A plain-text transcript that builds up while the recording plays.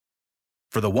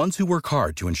For the ones who work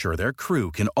hard to ensure their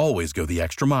crew can always go the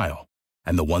extra mile,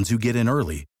 and the ones who get in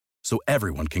early so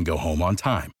everyone can go home on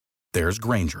time, there's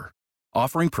Grainger,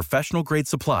 offering professional-grade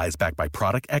supplies backed by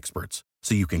product experts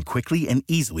so you can quickly and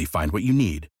easily find what you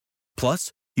need.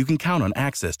 Plus, you can count on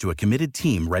access to a committed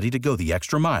team ready to go the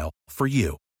extra mile for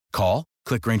you. Call,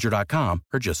 click Grainger.com,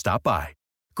 or just stop by.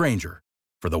 Grainger,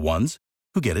 for the ones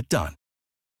who get it done.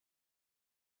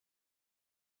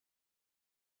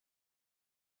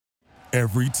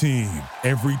 Every team,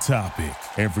 every topic,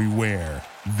 everywhere.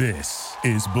 This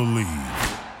is Believe.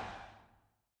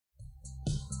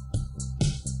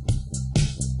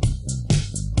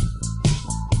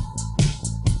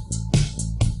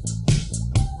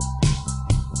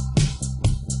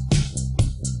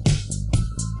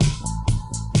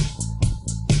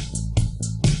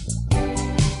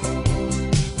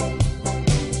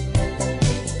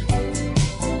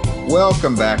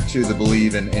 Welcome back to the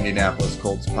Believe in Indianapolis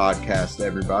Colts podcast,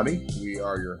 everybody. We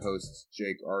are your hosts,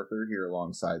 Jake Arthur, here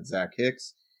alongside Zach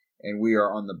Hicks, and we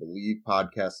are on the Believe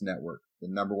Podcast Network, the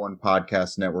 #1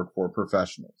 podcast network for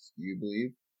professionals. Do you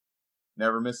believe?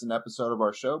 Never miss an episode of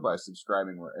our show by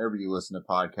subscribing wherever you listen to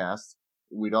podcasts.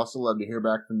 We'd also love to hear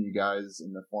back from you guys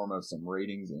in the form of some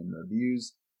ratings and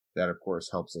reviews. That, of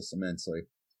course, helps us immensely.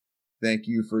 Thank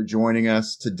you for joining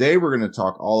us. Today we're going to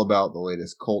talk all about the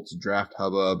latest Colts draft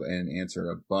hubbub and answer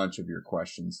a bunch of your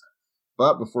questions.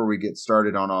 But before we get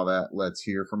started on all that, let's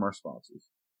hear from our sponsors.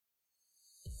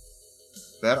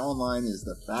 BetOnline is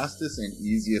the fastest and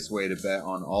easiest way to bet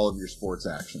on all of your sports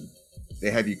action. They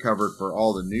have you covered for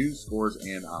all the news, scores,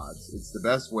 and odds. It's the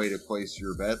best way to place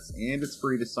your bets, and it's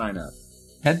free to sign up.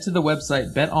 Head to the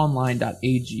website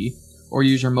betonline.ag or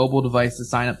use your mobile device to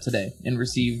sign up today and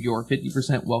receive your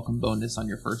 50% welcome bonus on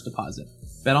your first deposit.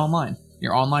 BetOnline,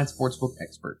 your online sportsbook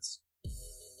experts.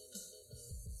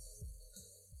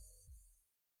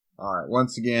 All right.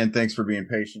 Once again, thanks for being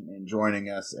patient and joining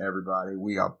us, everybody.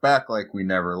 We are back like we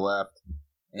never left,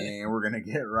 and we're going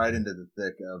to get right into the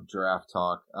thick of draft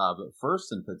talk. But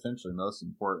first and potentially most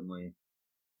importantly,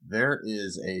 there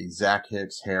is a Zach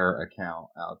Hicks hair account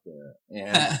out there,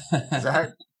 and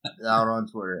Zach out on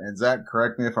Twitter. And Zach,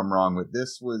 correct me if I'm wrong, but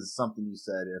this was something you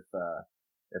said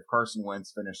if Carson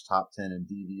Wentz finished top 10 in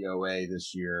DVOA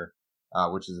this year,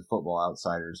 which is a Football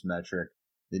Outsiders metric,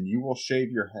 then you will shave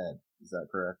your head. Is that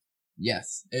correct?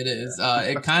 Yes, it is. Yeah.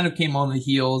 It kind of came on the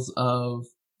heels of,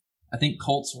 I think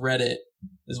Colts Reddit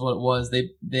is what it was.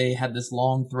 They had this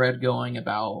long thread going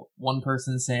about one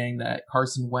person saying that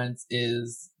Carson Wentz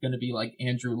is going to be like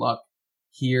Andrew Luck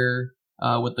here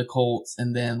with the Colts,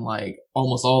 and then like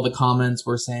almost all the comments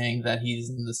were saying that he's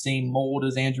in the same mold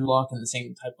as Andrew Luck and the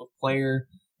same type of player,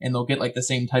 and they'll get like the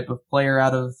same type of player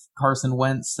out of Carson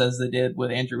Wentz as they did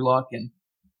with Andrew Luck. And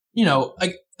you know,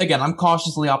 again, I'm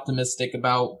cautiously optimistic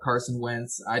about Carson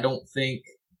Wentz. I don't think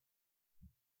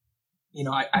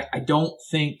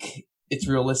it's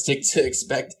realistic to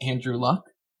expect Andrew Luck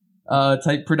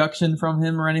type production from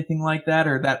him or anything like that,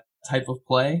 or that type of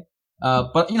play.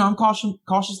 But you know, I'm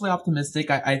cautiously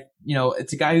optimistic. I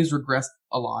it's a guy who's regressed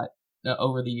a lot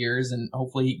over the years, and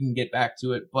hopefully he can get back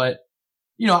to it. But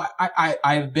you know,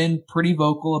 I've been pretty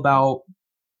vocal about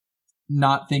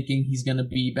not thinking he's going to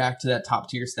be back to that top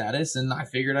tier status, and I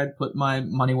figured I'd put my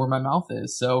money where my mouth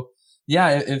is. So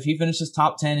yeah, if he finishes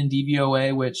top 10 in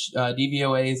DVOA, which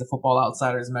DVOA is a Football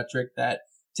Outsiders metric that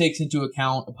takes into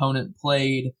account opponent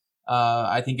played,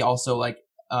 I think also like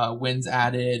wins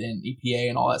added and EPA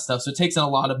and all that stuff. So it takes in a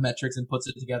lot of metrics and puts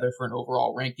it together for an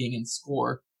overall ranking and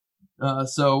score.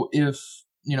 So if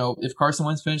Carson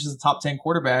Wentz finishes a top 10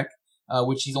 quarterback,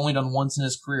 which he's only done once in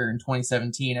his career in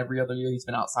 2017, every other year he's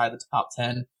been outside the top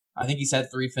 10. I think he's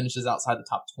had 3 finishes outside the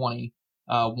top 20,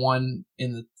 one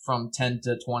from 10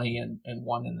 to 20 and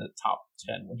one in the top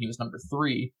 10 when he was number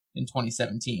 3 in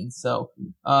 2017. So,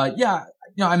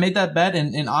 I made that bet,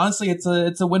 and honestly, it's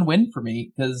a win-win for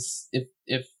me, because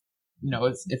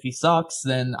if he sucks,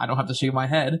 then I don't have to shave my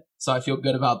head, so I feel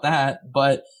good about that.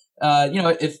 But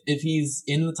if he's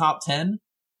in the top 10,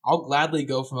 I'll gladly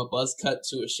go from a buzz cut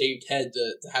to a shaved head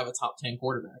to have a top 10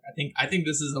 quarterback. I think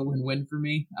this is a win-win for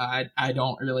me. I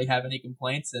don't really have any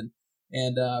complaints, and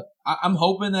I'm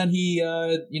hoping that he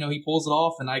pulls it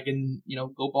off, and I can,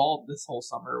 go bald this whole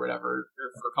summer or whatever,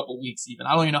 or for a couple weeks even.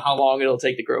 I don't even know how long it'll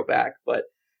take to grow back, but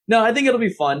no, I think it'll be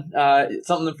fun. It's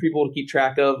something for people to keep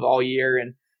track of all year.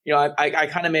 And, I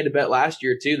kind of made a bet last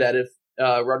year too, that if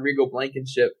Rodrigo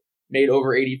Blankenship made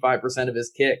over 85% of his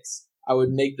kicks, I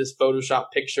would make this Photoshop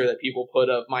picture that people put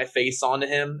of my face onto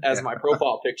him as my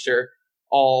profile picture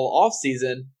all off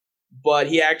season. But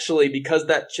he actually, because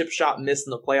that chip shot missed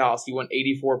in the playoffs, he went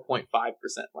 84.5%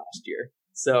 last year.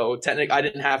 So technically, I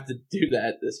didn't have to do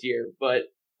that this year. But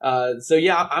so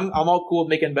yeah, I'm all cool with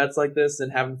making bets like this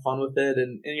and having fun with it.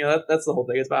 And that's the whole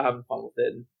thing. It's about having fun with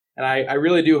it. And I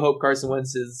really do hope Carson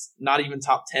Wentz is not even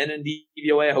top 10 in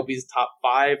DVOA. I hope he's top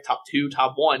 5, top 2,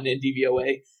 top 1 in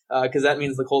DVOA, because that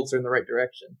means the Colts are in the right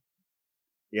direction.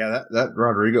 Yeah, that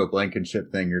Rodrigo Blankenship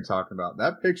thing you're talking about,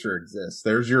 that picture exists.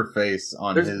 There's your face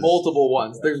on There's multiple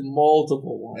ones. There's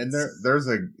multiple ones. And there's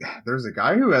a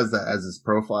guy who has that as his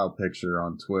profile picture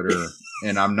on Twitter,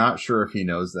 and I'm not sure if he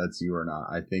knows that's you or not.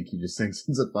 I think he just thinks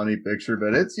it's a funny picture,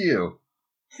 but it's you.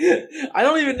 I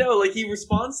don't even know. Like, he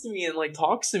responds to me and like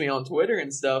talks to me on Twitter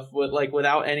and stuff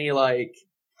without any like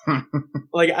I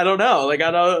don't know. Like,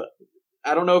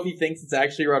 I don't know if he thinks it's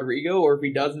actually Rodrigo or if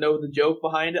he does know the joke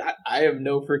behind it. I have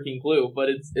no freaking clue, but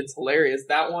it's hilarious.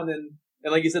 That one and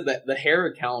like you said, the hair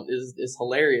account is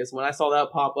hilarious. When I saw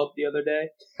that pop up the other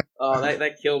day,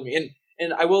 that killed me.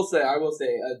 And I will say,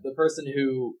 the person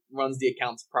who runs the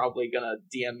account's probably gonna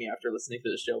DM me after listening to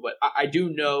the show. But I do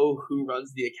know who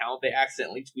runs the account. They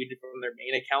accidentally tweeted from their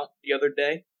main account the other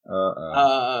day,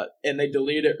 and they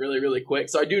deleted it really, really quick.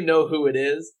 So I do know who it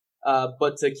is.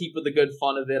 But to keep with the good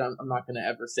fun of it, I'm not going to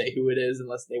ever say who it is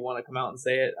unless they want to come out and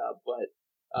say it.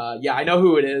 But yeah, I know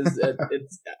who it is.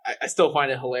 I still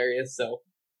find it hilarious. So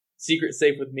secret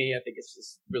safe with me. I think it's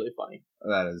just really funny.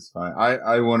 That is fine.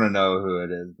 I want to know who it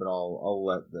is, but I'll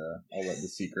let the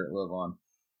secret live on.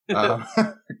 God,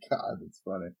 it's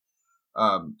funny.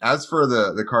 As for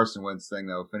the Carson Wentz thing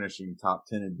though, finishing top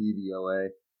 10 in DVOA,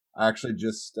 I actually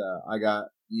just I got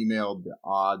emailed the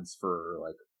odds for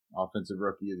like Offensive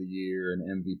Rookie of the Year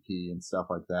and MVP and stuff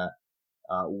like that.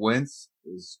 Wentz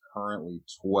is currently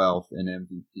 12th in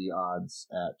MVP odds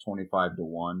at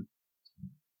 25-1.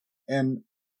 And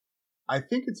I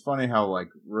think it's funny how like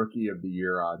Rookie of the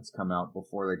Year odds come out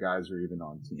before the guys are even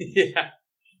on team. Yeah.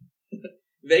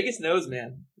 Vegas knows,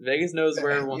 man. Vegas knows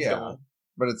where everyone's going.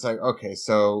 But it's like, okay,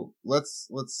 so let's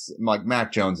like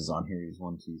Mac Jones is on here. He's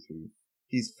 1, 2, 3.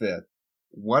 He's 5th.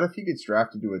 What if he gets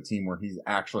drafted to a team where he's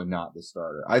actually not the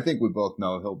starter? I think we both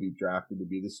know he'll be drafted to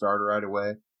be the starter right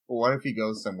away. But what if he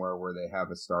goes somewhere where they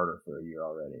have a starter for a year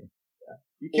already? Yeah.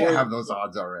 You can't have those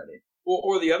odds already.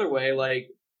 Or the other way, like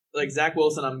Zach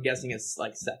Wilson, I'm guessing is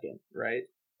like second, right?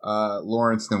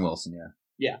 Lawrence, then Wilson, yeah.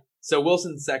 Yeah. So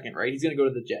Wilson's second, right? He's going to go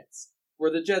to the Jets. Where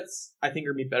the Jets, I think,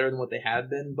 are going to be better than what they have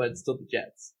been, but it's still the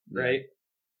Jets, right?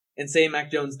 And say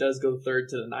Mac Jones does go third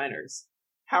to the Niners.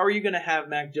 How are you going to have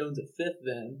Mac Jones at 5th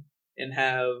then and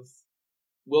have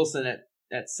Wilson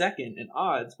at second in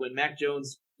odds when Mac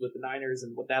Jones with the Niners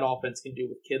and what that offense can do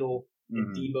with Kittle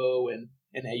and Debo and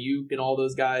Ayuk and all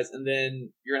those guys, and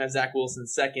then you're going to have Zach Wilson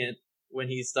second when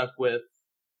he's stuck with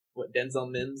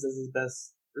Denzel Mims as his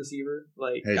best receiver?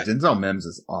 Like, hey, Denzel Mims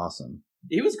is awesome.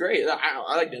 He was great.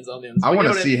 I like Denzel Mims. I want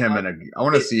to see him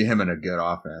in a good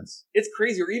offense. It's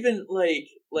crazy. Or even like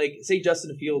say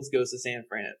Justin Fields goes to San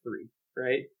Fran at 3.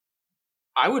 Right?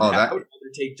 I would rather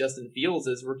take Justin Fields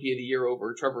as Rookie of the Year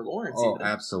over Trevor Lawrence. Oh, even.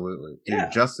 Absolutely. Dude, yeah.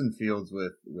 Justin Fields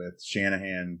with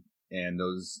Shanahan and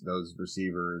those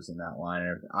receivers and that line and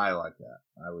everything. I like that.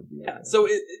 I would be. Yeah. Okay. So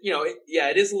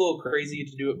it is a little crazy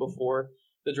to do it before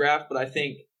the draft, but I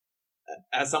think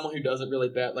as someone who doesn't really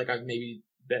bet, like I've maybe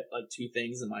bet like 2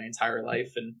 things in my entire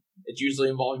life, and it's usually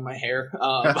involving my hair.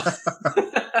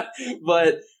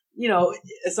 But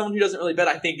as someone who doesn't really bet,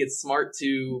 I think it's smart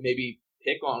to maybe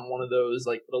pick on one of those,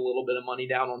 like put a little bit of money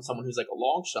down on someone who's like a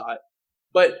long shot.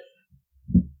 But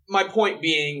my point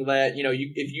being that,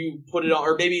 if you put it on,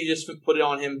 or maybe you just put it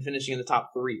on him finishing in the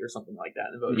top 3 or something like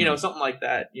that, and something like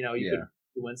that, you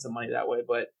could win some money that way.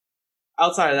 But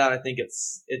outside of that, I think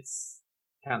it's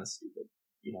kind of stupid,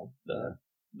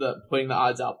 the putting the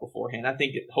odds out beforehand. I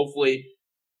think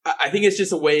I think it's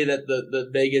just a way that the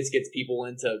Vegas gets people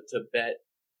into bet,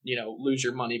 lose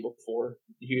your money before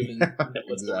you even know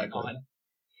what's going on.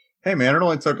 Hey man, it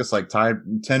only took us like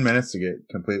 10 minutes to get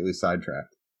completely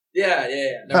sidetracked. Yeah.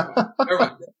 Never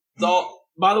mind. It's all,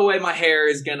 by the way, my hair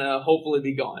is gonna hopefully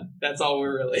be gone. That's all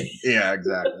we're really. Yeah,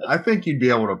 exactly. I think you'd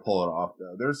be able to pull it off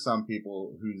though. There's some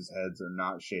people whose heads are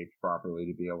not shaped properly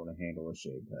to be able to handle a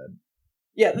shaved head.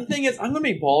 Yeah, the thing is, I'm gonna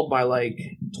be bald by like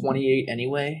 28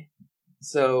 anyway.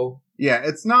 So yeah,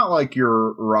 it's not like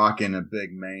you're rocking a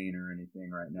big mane or anything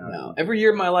right now. No. Every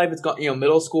year of my life, it's gone.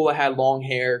 Middle school, I had long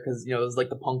hair because it was like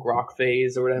the punk rock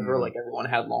phase or whatever. Like everyone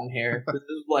had long hair. This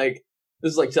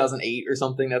is like 2008 or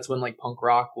something. That's when like punk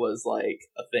rock was like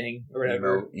a thing or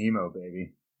whatever. Emo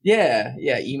baby. Yeah,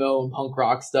 emo and punk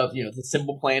rock stuff. The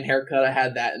Simple Plan haircut, I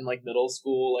had that in like middle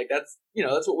school. Like that's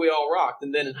what we all rocked.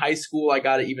 And then in high school, I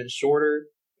got it even shorter.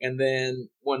 And then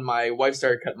when my wife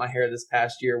started cutting my hair this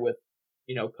past year with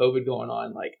COVID going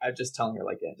on, like I'm just telling her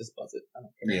like, yeah, just buzz it. I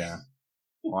don't care. Yeah.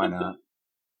 Why not?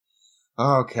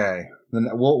 Okay. Then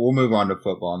we'll move on to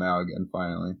football now again,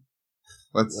 finally.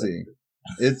 Let's see.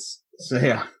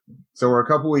 So we're a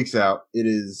couple weeks out. It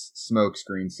is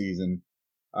smokescreen season.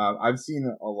 I've seen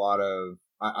a lot of,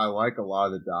 I like a lot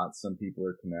of the dots some people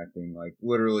are connecting, like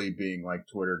literally being like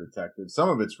Twitter detectives. Some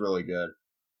of it's really good.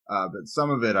 But some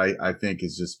of it I think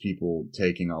is just people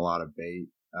taking a lot of bait.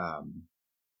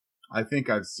 I think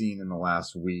I've seen in the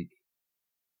last week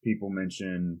people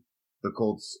mention the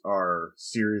Colts are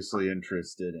seriously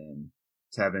interested in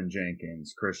Tevin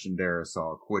Jenkins, Christian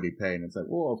Darrisaw, Kwity Paye, and it's like,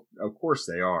 well, of course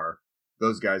they are.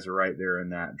 Those guys are right there in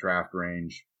that draft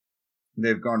range.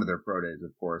 They've gone to their pro days,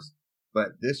 of course,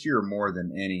 but this year more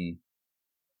than any,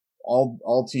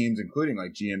 all teams, including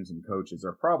like GMs and coaches,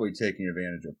 are probably taking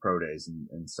advantage of pro days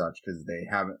and such because they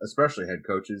haven't, especially head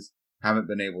coaches, haven't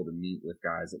been able to meet with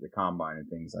guys at the combine and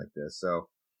things like this. So,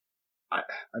 I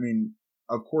mean,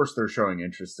 of course they're showing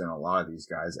interest in a lot of these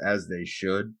guys, as they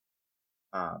should.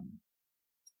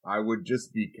 I would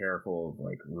just be careful of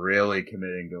like really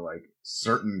committing to like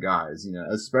certain guys,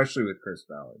 especially with Chris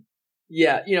Ballard.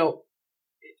 Yeah,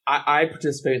 I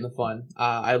participate in the fun.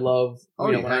 I love.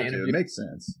 When I interview, it makes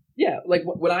sense. Yeah, like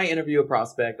when I interview a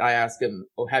prospect, I ask him,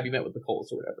 "Oh, have you met with the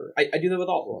Colts or whatever?" I do that with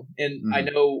all of them, and I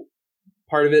know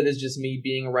part of it is just me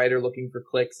being a writer looking for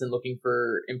clicks and looking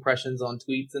for impressions on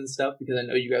tweets and stuff because I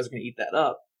know you guys are going to eat that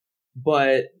up.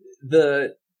 But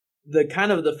the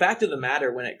kind of the fact of the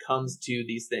matter when it comes to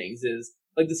these things is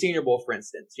like the Senior Bowl, for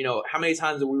instance. How many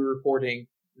times are we reporting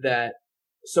that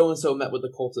so-and-so met with the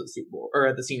Colts at the Super Bowl or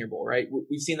at the Senior Bowl, right?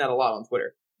 We've seen that a lot on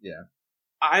Twitter. Yeah.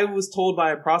 I was told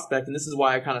by a prospect, and this is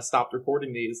why I kind of stopped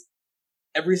reporting these,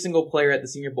 every single player at the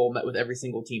Senior Bowl met with every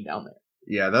single team down there.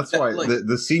 Yeah, that's why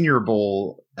the Senior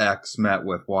Bowl X met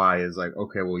with Y is like,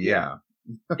 okay, well, yeah.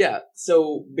 Yeah,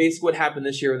 so basically what happened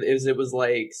this year is it was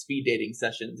like speed dating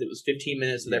sessions. It was 15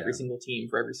 minutes with every single team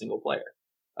for every single player.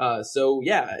 So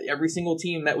yeah, every single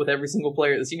team met with every single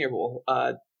player at the Senior Bowl.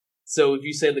 So if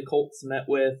you say the Colts met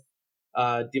with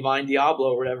Divine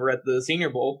Diablo or whatever at the Senior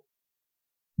Bowl,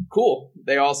 cool.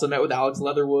 They also met with Alex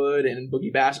Leatherwood and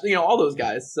Boogie Bash, all those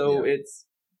guys. So it's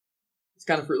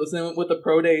kind of fruitless. And with the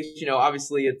pro days,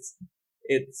 obviously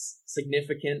it's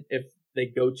significant if they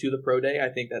go to the pro day. I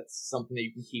think that's something that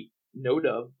you can keep note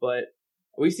of. But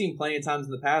we've seen plenty of times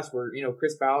in the past where,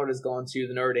 Chris Ballard has gone to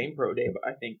the Notre Dame pro day,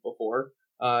 I think, before.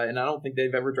 And I don't think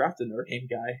they've ever drafted a Notre Dame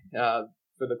guy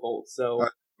for the Colts. So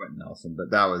Quentin Nelson,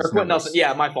 but that was Quentin Nelson.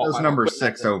 Yeah, my fault. That was number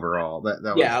 6 overall. That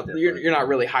was you're not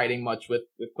really hiding much with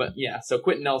Quentin. Yeah, so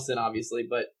Quentin Nelson, obviously,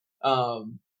 but I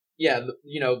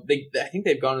think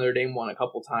they've gone to Notre Dame one a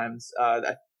couple times.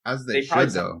 As they should,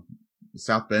 though.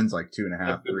 South Bend's like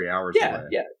 2.5, 3 hours away.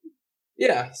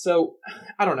 Yeah. So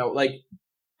I don't know. Like,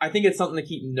 I think it's something to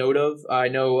keep note of. I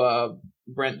know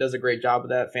Brent does a great job of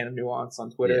that. Fan of Nuance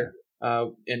on Twitter. Yeah.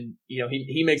 And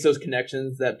he makes those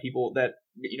connections that people that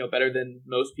better than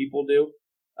most people do.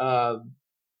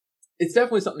 It's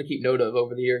definitely something to keep note of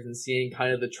over the years and seeing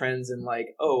kind of the trends and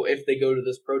like, oh, if they go to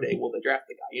this pro day, will they draft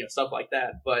the guy? Stuff like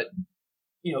that. But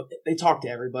they talk to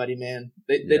everybody, man.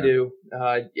 They do.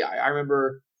 I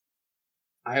remember.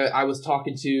 I was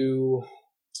talking to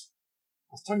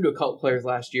a couple players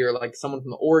last year, like someone from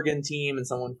the Oregon team and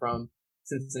someone from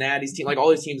Cincinnati's team, like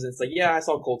all these teams. And it's like, yeah, I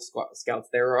saw Colts scouts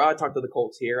there, or I talked to the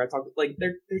Colts here. Like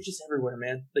they're just everywhere,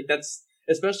 man. Like that's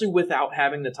especially without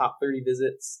having the top 30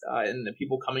 visits and the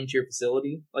people coming to your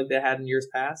facility like they had in years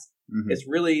past. Mm-hmm. It's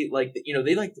really like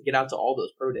they like to get out to all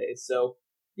those pro days. So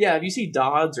yeah, if you see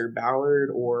Dodds or Ballard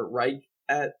or Reich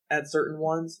at certain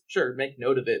ones, sure, make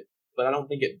note of it. But I don't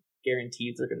think it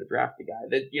guarantees they're going to draft a guy.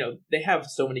 That they have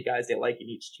so many guys they like in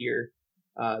each tier.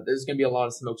 There's going to be a lot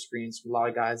of smoke screens from a lot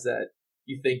of guys that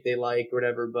you think they like or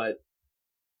whatever. But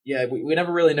yeah, we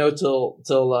never really know till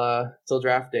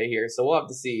draft day here, so we'll have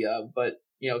to see. But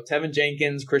Tevin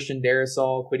Jenkins, Christian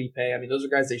Darrisaw, Kwity Paye. I mean, those are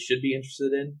guys they should be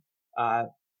interested in.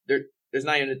 There's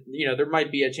not even there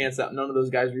might be a chance that none of those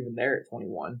guys are even there at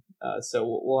 21.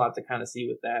 So we'll have to kind of see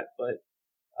with that. But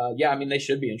I mean, they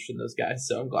should be interested in those guys.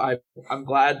 So I'm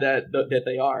glad that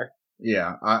they are.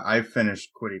 Yeah, I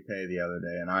finished Kwity Paye the other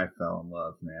day, and I fell in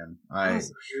love, man.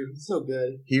 He's so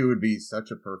good. He would be such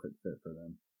a perfect fit for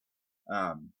them.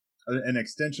 An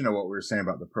extension of what we were saying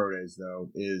about the pro days, though,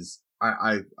 is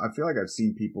I feel like I've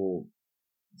seen people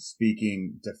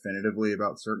speaking definitively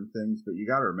about certain things, but you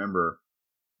got to remember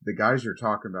the guys you're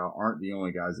talking about aren't the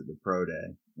only guys at the pro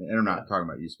day. And I'm not talking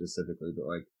about you specifically, but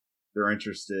like they're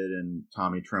interested in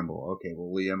Tommy Tremble. Okay,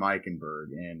 well, Liam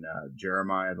Eichenberg and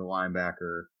Jeremiah the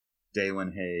linebacker,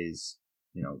 Dalen Hayes.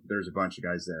 There's a bunch of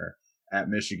guys there. at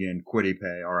Michigan, Kwity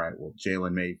Paye. All right, well,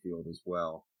 Jalen Mayfield as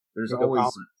well. There's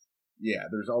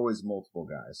always multiple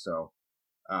guys. So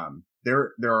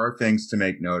there are things to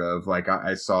make note of. Like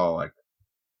I saw, like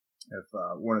if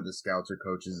one of the scouts or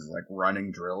coaches is like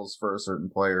running drills for a certain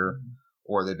player,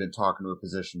 or they've been talking to a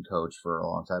position coach for a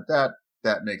long time,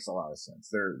 that makes a lot of sense.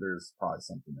 There's probably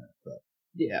something there. But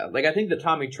yeah, like I think the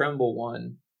Tommy Tremble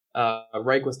one,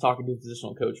 Reich was talking to a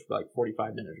positional coach for like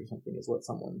 45 minutes or something, is what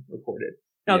someone reported.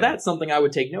 Now that's something I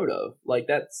would take note of. Like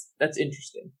that's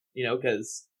interesting,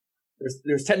 because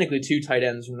there's technically 2 tight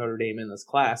ends from Notre Dame in this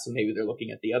class, so maybe they're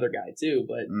looking at the other guy too.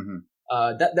 But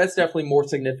that's definitely more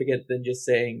significant than just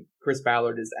saying Chris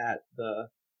Ballard is at the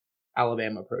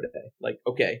Alabama Pro Day. Like,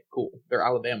 okay, cool, they're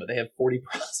Alabama. They have 40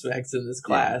 prospects in this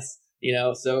class,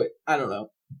 So I don't know.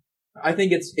 I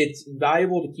think it's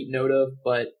valuable to keep note of,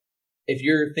 but if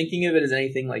you're thinking of it as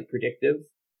anything like predictive,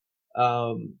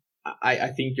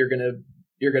 I think you're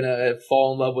gonna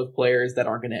fall in love with players that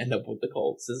aren't gonna end up with the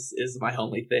Colts. Is my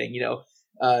only thing.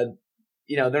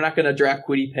 They're not gonna draft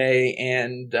Kwity Paye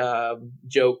and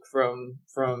Joke from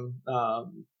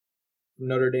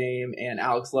Notre Dame and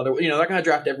Alex Leather. They're not gonna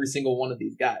draft every single one of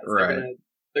these guys. Right.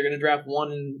 They're gonna draft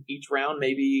one in each round.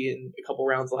 Maybe in a couple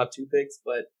rounds they'll have 2 picks,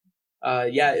 but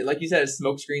like you said, it's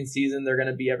smokescreen season. They're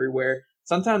gonna be everywhere.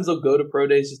 Sometimes they'll go to pro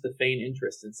days just to feign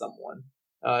interest in someone,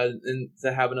 and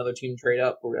to have another team trade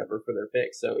up or whatever for their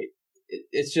pick. So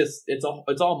it's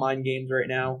all mind games right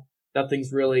now.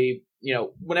 Nothing's really,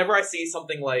 whenever I see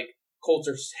something like Colts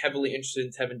are heavily interested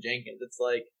in Tevin Jenkins, it's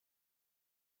like,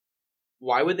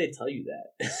 why would they tell you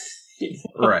that?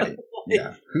 Right.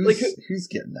 Yeah. Who's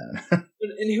getting that?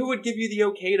 And who would give you the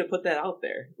okay to put that out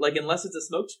there? Like, unless it's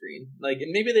a smokescreen. Like,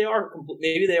 and maybe they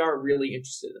are really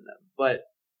interested in them, but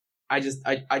I just,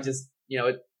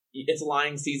 it's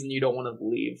lying season. You don't want to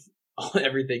believe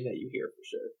everything that you hear for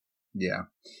sure. Yeah.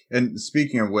 And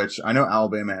speaking of which, I know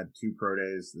Alabama had 2 pro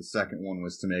days. The second one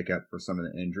was to make up for some of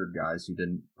the injured guys who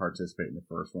didn't participate in the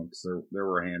first one, because there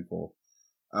were a handful.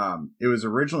 It was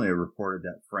originally reported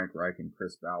that Frank Reich and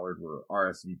Chris Ballard were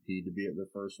RSVP'd to be at the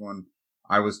first one.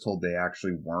 I was told they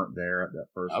actually weren't there at that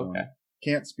first one.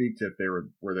 Can't speak to if they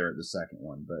were there at the second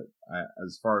one, but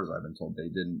as far as I've been told, they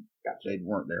didn't. Gotcha. They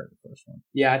weren't there at the first one.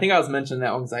 Yeah, I think I was mentioning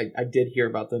that one because I did hear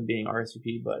about them being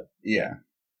RSVP, but yeah.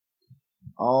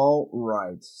 All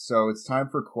right, so it's time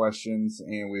for questions,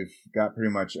 and we've got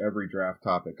pretty much every draft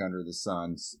topic under the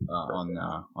sun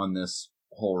on this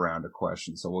whole round of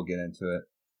questions. So we'll get into it.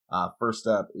 First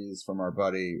up is from our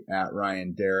buddy at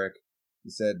Ryan Derrick. He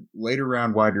said, later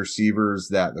round wide receivers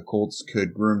that the Colts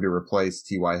could groom to replace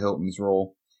T.Y. Hilton's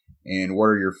role. And what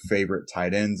are your favorite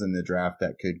tight ends in the draft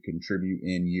that could contribute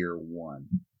in year 1?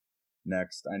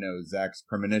 Next, I know Zach's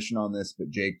premonition on this,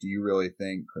 but Jake, do you really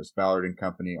think Chris Ballard and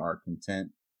company are content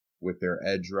with their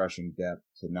edge rushing depth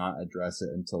to not address it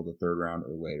until the 3rd round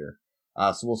or later?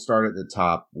 So we'll start at the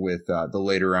top with the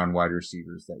later round wide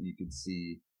receivers that you could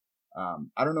see.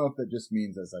 I don't know if that just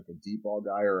means as like a deep ball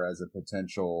guy or as a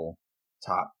potential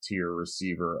top tier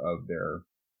receiver of their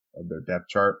depth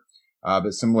chart.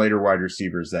 But some later wide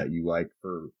receivers that you like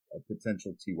for a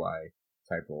potential TY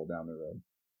type role down the road.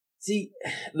 See,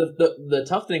 the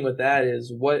tough thing with that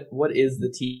is what is the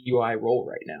TY role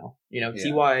right now?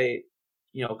 TY,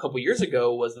 a couple years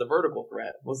ago was the vertical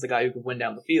threat, was the guy who could win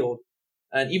down the field.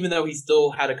 And even though he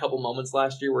still had a couple moments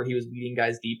last year where he was beating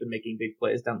guys deep and making big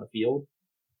plays down the field,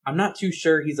 I'm not too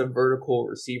sure he's a vertical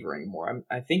receiver anymore.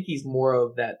 I think he's more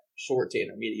of that short to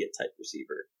intermediate type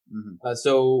receiver. Mm-hmm.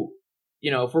 So,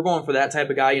 if we're going for that type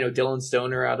of guy, Dylan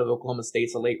Stoner out of Oklahoma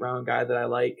State's a late round guy that I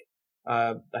like.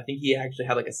 I think he actually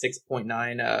had like a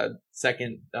 6.9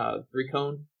 second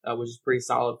 3-cone, which is pretty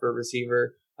solid for a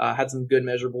receiver. Had some good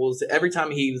measurables. Every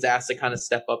time he was asked to kind of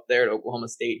step up there at Oklahoma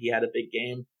State, he had a big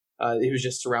game. He was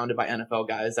just surrounded by NFL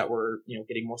guys that were,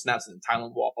 getting more snaps than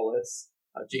Tylan Wallace,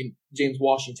 James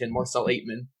Washington, Marcel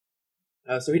Aitman.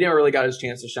 So he never really got his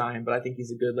chance to shine, but I think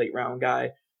he's a good late round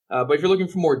guy. But if you're looking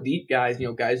for more deep guys,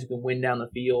 guys who can win down the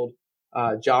field,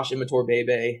 Josh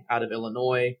Imatorbhebhe out of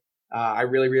Illinois. I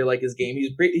really, really like his game.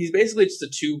 He's basically just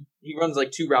he runs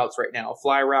like 2 routes right now, a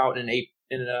fly route and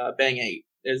a bang 8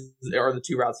 are the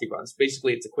 2 routes he runs.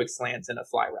 Basically, it's a quick slant and a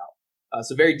fly route.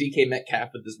 So very DK Metcalf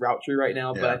with this route tree right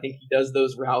now, but I think he does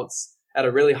those routes at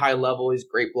a really high level. He's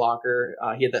a great blocker.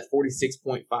 He had that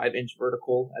 46.5 inch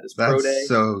vertical at his pro day. That's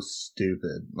so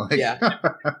stupid. Yeah,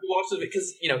 watch it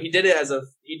because he did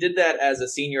that as a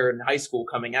senior in high school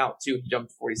coming out too. He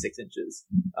jumped 46 inches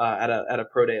at a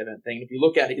pro day event thing. If you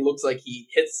look at it, he looks like he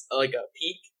hits like a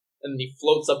peak and he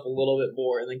floats up a little bit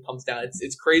more and then comes down.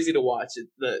 It's crazy to watch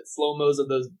the slow mos of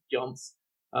those jumps.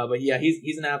 But yeah,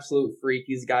 he's an absolute freak.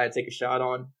 He's a guy to take a shot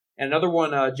on. And another one,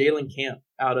 Jalen Camp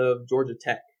out of Georgia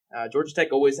Tech. Georgia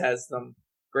Tech always has some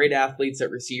great athletes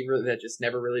at receiver that just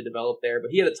never really developed there.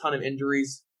 But he had a ton of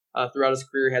injuries throughout his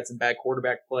career. He had some bad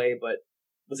quarterback play, but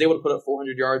was able to put up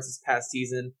 400 yards this past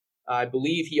season. I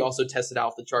believe he also tested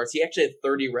out the charts. He actually had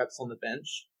 30 reps on the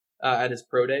bench at his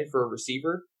pro day for a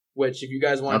receiver, which if you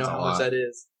guys want to know how much that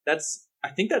is, I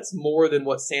think that's more than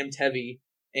what Sam Tevy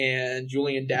and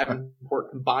Julian Davenport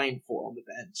combined for on the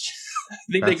bench. I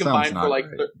think they combined for like,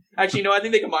 I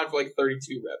think they combined for like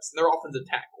 32 reps, and they're offensive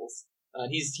tackles.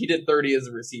 He did 30 as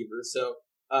a receiver. So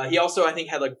he also, I think,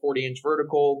 had like 40-inch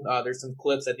vertical. There's some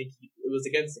clips. I think it was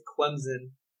against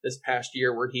Clemson this past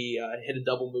year where he hit a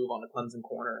double move on the Clemson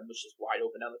corner and was just wide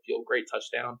open down the field. Great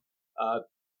touchdown.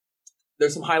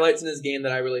 There's some highlights in his game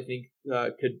that I really think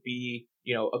could be,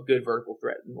 a good vertical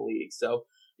threat in the league. So,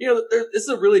 this is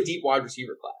a really deep wide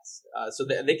receiver class. So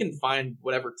they can find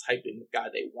whatever type of guy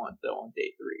they want, though, on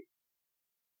day 3.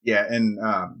 Yeah, and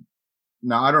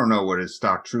now I don't know what his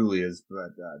stock truly is,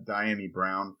 but Dyami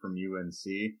Brown from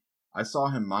UNC, I saw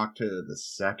him mocked to the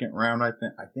second round. I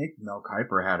think Mel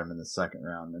Kiper had him in the second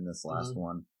round in this last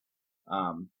one.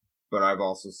 But I've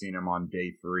also seen him on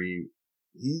day 3.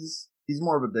 He's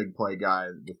more of a big play guy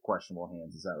with questionable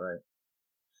hands. Is that right?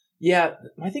 Yeah,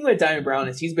 my thing with Dyami Brown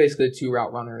is he's basically a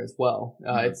 2-route runner as well.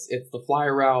 It's the fly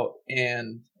route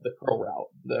and the curl route,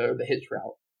 the hitch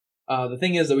route. The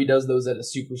thing is that he does those at a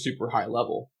super, super high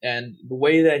level. And the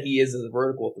way that he is as a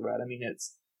vertical threat, I mean,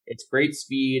 it's great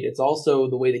speed. It's also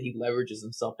the way that he leverages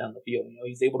himself down the field.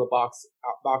 He's able to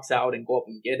box out and go up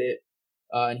and get it.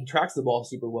 And he tracks the ball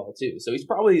super well too. So he's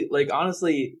probably, like,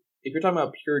 honestly, if you're talking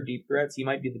about pure deep threats, he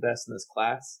might be the best in this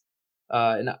class.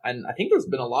 And I think there's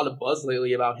been a lot of buzz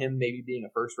lately about him maybe being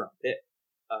a first round pick.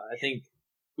 I think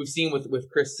we've seen with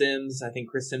Chris Sims. I think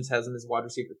Chris Sims has him as wide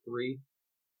receiver 3.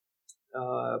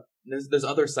 There's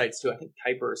other sites too. I think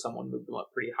Kiper or someone moved him up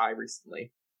pretty high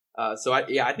recently. So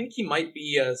I think he might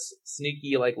be a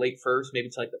sneaky like late first, maybe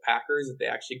to like the Packers if they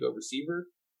actually go receiver.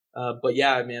 But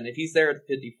yeah, man, if he's there at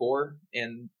the 54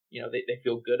 and they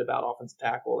feel good about offensive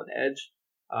tackle and edge,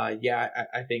 I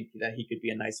think that he could be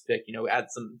a nice pick. Add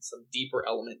some deeper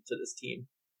element to this team.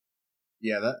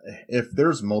 Yeah, if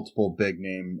there's multiple big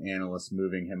name analysts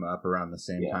moving him up around the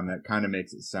same time, that kind of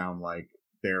makes it sound like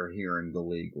they're hearing the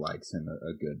league likes him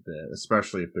a good bit,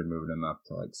 especially if they're moving him up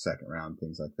to like second round,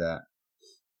 things like that.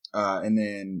 And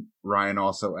then Ryan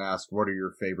also asked, what are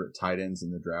your favorite tight ends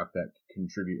in the draft that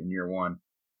contribute in year 1?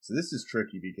 So this is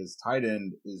tricky because tight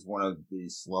end is one of the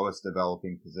slowest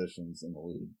developing positions in the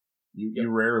league. You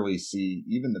rarely see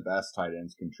even the best tight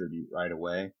ends contribute right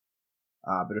away.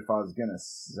 But if I was going to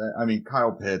say, I mean,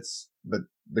 Kyle Pitts, but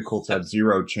the Colts have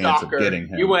zero chance of getting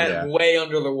him. You went way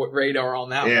under the radar on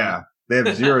that one. Yeah, they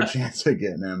have zero chance of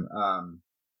getting him.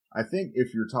 I think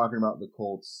if you're talking about the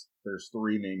Colts, there's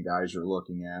 3 main guys you're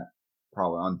looking at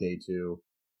probably on day 2.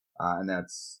 And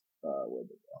that's, where'd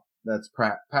they go? That's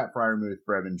Pat Freiermuth,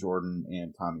 Brevin Jordan,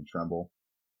 and Tommy Tremble.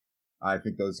 I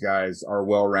think those guys are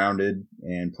well-rounded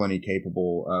and plenty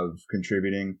capable of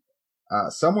contributing.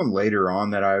 Someone later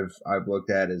on that I've looked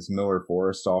at is Miller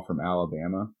Forrestall from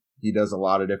Alabama. He does a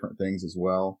lot of different things as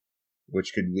well,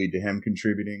 which could lead to him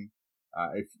contributing.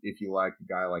 If you like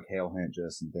a guy like Hale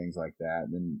Hentges and things like that,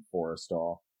 then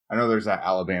Forrestall. I know there's that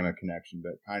Alabama connection,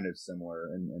 but kind of similar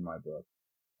in my book.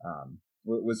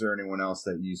 Was there anyone else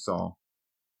that you saw?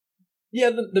 Yeah,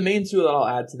 the main 2 that I'll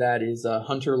add to that is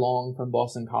Hunter Long from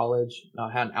Boston College.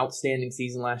 Had an outstanding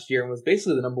season last year and was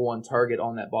basically the number 1 target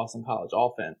on that Boston College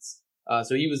offense.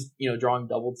 So he was, drawing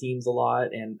double teams a lot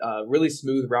and really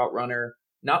smooth route runner.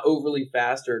 Not overly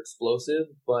fast or explosive,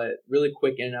 but really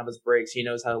quick in and out of his breaks. He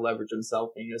knows how to leverage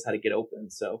himself and he knows how to get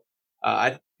open. So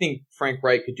I think Frank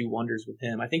Reich could do wonders with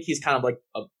him. I think he's kind of like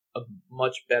a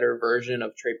much better version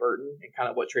of Trey Burton and kind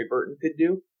of what Trey Burton could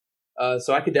do.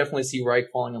 So I could definitely see Reich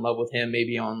falling in love with him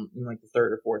maybe in like the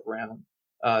 3rd or 4th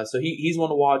round. So he's one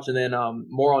to watch. And then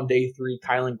more on day 3,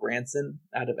 Kylan Granson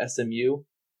out of SMU.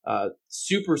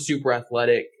 Super, super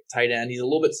athletic tight end. He's a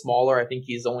little bit smaller. I think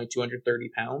he's only 230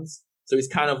 pounds. So he's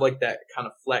kind of like that kind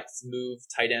of flex move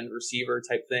tight end receiver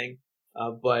type thing.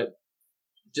 But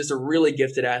just a really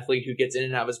gifted athlete who gets in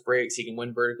and out of his breaks. He can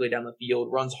win vertically down the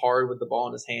field, runs hard with the ball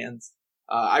in his hands.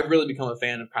 I've really become a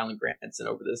fan of Kylan Granson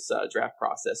over this draft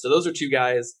process. So those are 2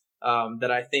 guys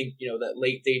that I think, that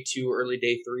late day 2, early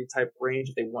day 3 type range,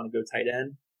 if they want to go tight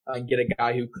end and get a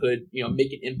guy who could,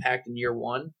 make an impact in year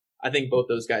 1. I think both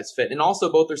those guys fit. And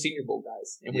also both are Senior Bowl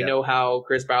guys. And we know how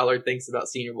Chris Ballard thinks about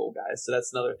Senior Bowl guys. So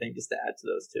that's another thing just to add to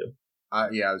those 2. I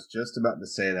was just about to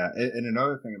say that. And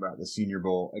another thing about the Senior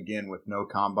Bowl, again, with no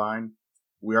combine,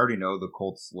 we already know the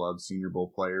Colts love Senior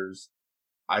Bowl players.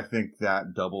 I think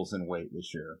that doubles in weight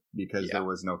this year because there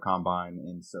was no combine,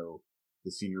 and so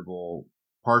the Senior Bowl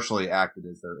partially acted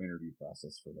as their interview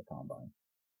process for the combine.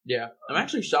 Yeah, I'm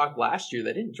actually shocked last year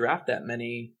they didn't draft that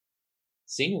many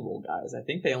Senior Bowl guys. I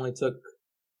think they only took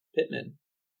Pittman.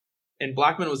 And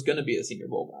Blackman was going to be a Senior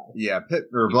Bowl guy. Yeah,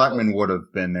 Blackman would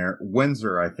have been there.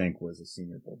 Windsor, I think, was a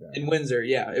Senior Bowl guy. And Windsor,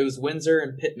 yeah. It was Windsor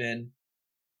and Pittman.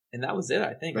 And that was it,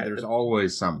 I think. But there's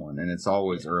always someone, and it's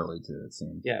always early, too, it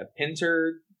seems. Yeah,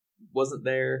 Pinter wasn't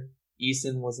there.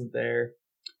 Eason wasn't there.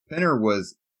 Pinter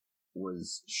was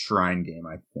Shrine Game,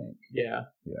 I think. Yeah.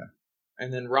 Yeah.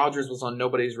 And then Rogers was on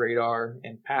nobody's radar,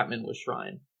 and Patman was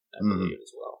Shrine, I believe,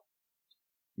 as well.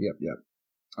 Yep.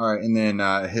 All right, and then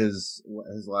his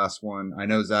last one. I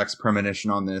know Zach's premonition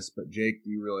on this, but Jake, do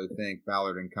you really think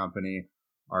Ballard and company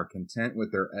are content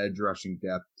with their edge rushing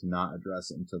depth to not address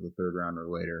it until the third round or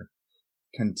later?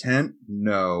 Content,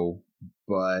 no,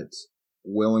 but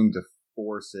willing to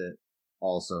force it,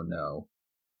 also no.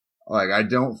 Like, I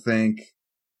don't think...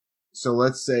 So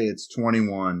let's say it's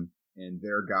 21, and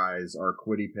their guys are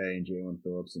Kwity Paye and Jalen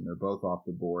Phillips, and they're both off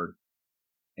the board,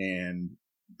 and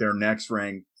their next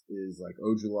ranked is like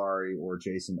Ojulari or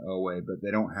Jason Owe, but they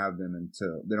don't have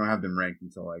them ranked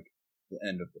until like the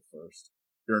end of the first.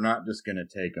 They're not just going to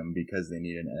take them because they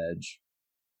need an edge.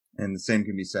 And the same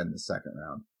can be said in the second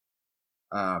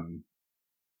round.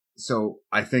 So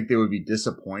I think they would be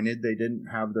disappointed they didn't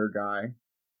have their guy,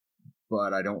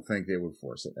 but I don't think they would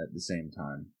force it at the same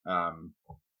time.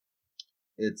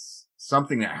 It's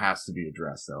something that has to be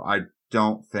addressed though. I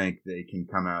don't think they can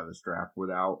come out of this draft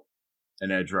without an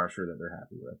edge rusher that they're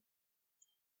happy with.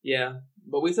 Yeah,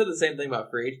 but we said the same thing about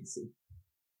free agency.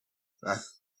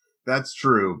 That's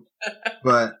true.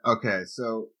 But okay,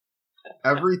 so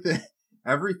everything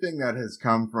that has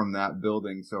come from that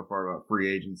building so far about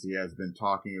free agency has been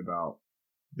talking about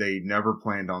they never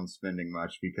planned on spending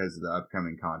much because of the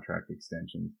upcoming contract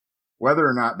extension. Whether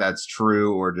or not that's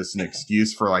true or just an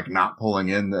excuse for like not pulling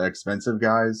in the expensive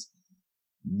guys,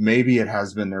 maybe it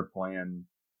has been their plan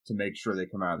to make sure they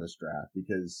come out of this draft,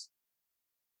 because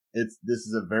this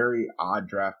is a very odd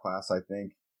draft class. I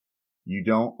think you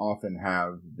don't often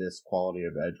have this quality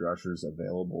of edge rushers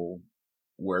available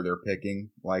where they're picking,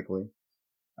 likely.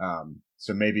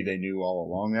 So maybe they knew all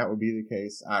along that would be the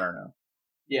case. I don't know.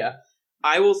 Yeah,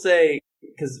 I will say,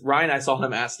 because Ryan, I saw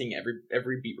him asking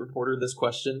every beat reporter this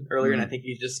question earlier, and I think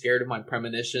he's just scared of my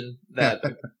premonition that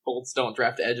the Colts don't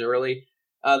draft edge early.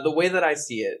 The way that I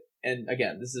see it, and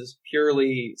again, this is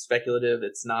purely speculative.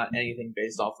 It's not anything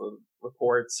based off of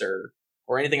reports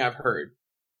or anything I've heard.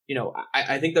 You know,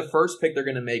 I think the first pick they're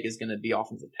going to make is going to be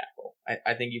offensive tackle.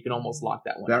 I think you can almost lock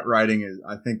that one. That writing is,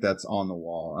 I think that's on the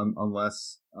wall.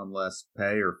 Unless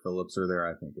Paye or Phillips are there,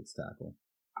 I think it's tackle.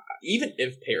 Even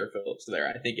if Paye or Phillips are there,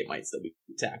 I think it might still be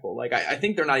tackle. Like, I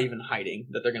think they're not even hiding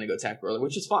that they're going to go tackle early,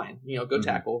 which is fine. You know, go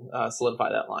tackle,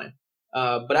 solidify that line.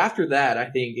 But after that, I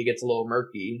think it gets a little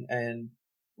murky, and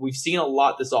we've seen a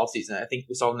lot this offseason. I think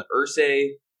we saw in the Irsay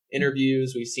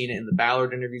interviews, we've seen it in the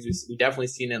Ballard interviews, we definitely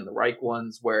seen it in the Reich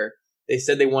ones, where they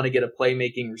said they want to get a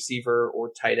playmaking receiver or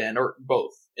tight end, or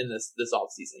both, in this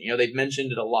offseason. You know, they've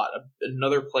mentioned it a lot,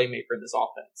 another playmaker in this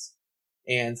offense.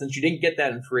 And since you didn't get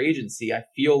that in free agency, I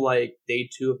feel like day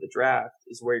 2 of the draft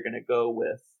is where you're going to go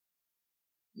with,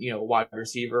 you know, wide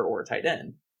receiver or tight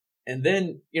end. And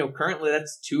then, you know, currently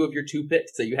that's 2 of your 2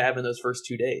 picks that you have in those first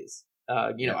 2 days.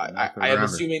 You know, I am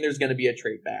assuming there's going to be a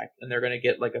trade back, and they're going to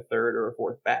get like a third or a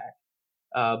fourth back.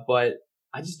 But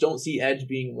I just don't see edge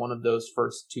being one of those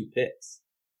first 2 picks,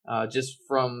 just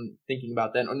from thinking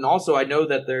about that. And also, I know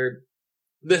that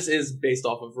this is based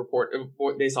off of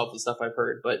based off of stuff I've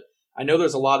heard, but I know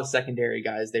there's a lot of secondary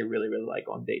guys they really, really like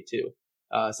on day 2.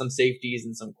 Some safeties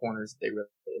and some corners that they really,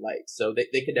 really like. So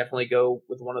they could definitely go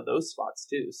with one of those spots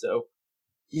too. So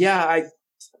yeah,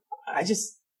 I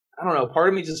don't know. Part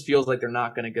of me just feels like they're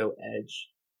not going to go edge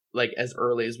like as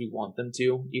early as we want them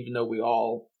to, even though we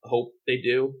all hope they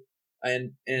do.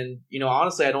 And you know,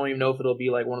 honestly, I don't even know if it'll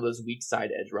be like one of those weak side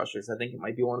edge rushers. I think it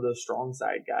might be one of those strong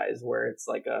side guys where it's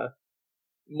like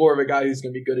more of a guy who's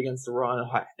going to be good against the run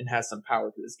and has some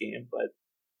power to this game. But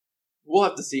we'll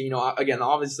have to see. You know, again,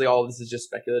 obviously all of this is just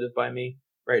speculative by me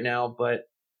right now, but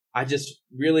I just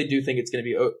really do think it's going to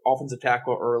be offensive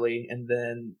tackle early, and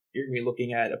then you're going to be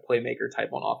looking at a playmaker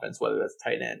type on offense, whether that's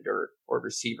tight end or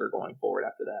receiver going forward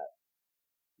after that.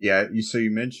 Yeah, so you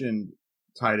mentioned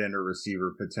tight end or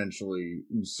receiver potentially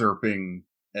usurping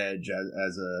edge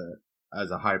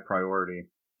as a high priority.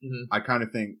 Mm-hmm. I kind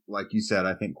of think, like you said,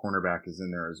 I think cornerback is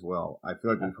in there as well. I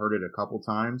feel like we've heard it a couple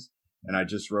times, and I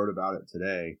just wrote about it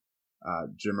today.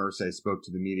 Jim Irsay spoke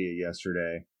to the media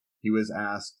yesterday, he was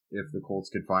asked if the Colts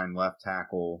could find left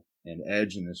tackle and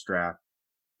edge in this draft.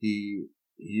 He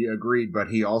agreed, but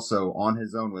he also, on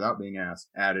his own, without being asked,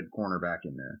 added cornerback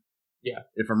in there. Yeah.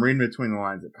 If I'm reading between the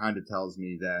lines, it kind of tells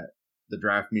me that the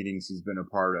draft meetings he's been a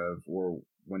part of, or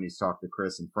when he's talked to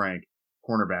Chris and Frank,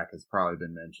 cornerback has probably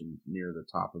been mentioned near the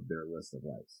top of their list of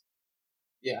likes.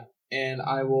 Yeah, and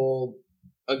I will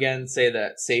again say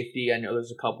that safety, I know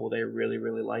there's a couple they really,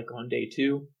 really like on day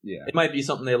 2. Yeah. It might be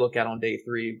something they look at on day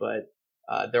 3, but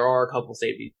there are a couple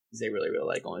safeties they really, really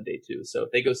like on day 2. So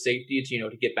if they go safety,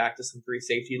 to get back to some 3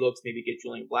 safety looks, maybe get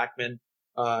Julian Blackmon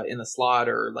in the slot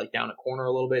or like down a corner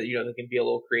a little bit, they can be a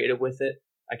little creative with it.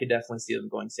 I could definitely see them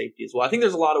going safety as well. I think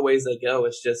there's a lot of ways they go.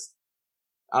 It's just,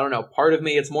 I don't know. Part of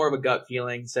me, it's more of a gut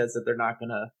feeling, says that they're not going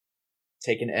to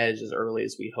take an edge as early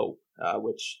as we hope,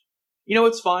 which,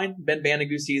 it's fine. Ben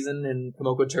Banigou season and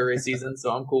Kamoko Toure season,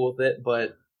 so I'm cool with it.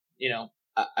 But,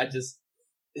 I just,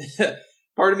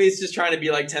 part of me is just trying to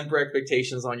be like temper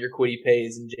expectations on your Kwity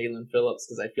Paye and Jalen Phillips,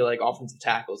 because I feel like offensive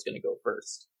tackle is going to go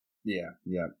first. Yeah.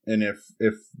 And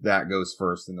if that goes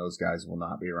first, then those guys will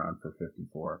not be around for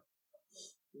 54.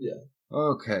 Yeah.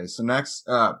 Okay, so next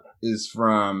up is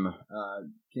from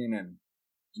Keenan.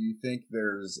 Do you think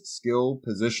there's skill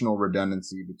positional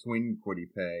redundancy between Kwity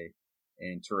Paye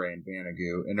and Toure and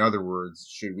Banigou? In other words,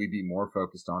 should we be more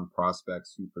focused on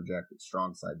prospects who project at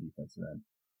strong side defensive end?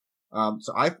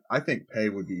 So I think Paye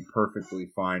would be perfectly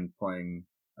fine playing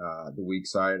the weak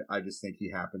side. I just think he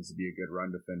happens to be a good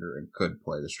run defender and could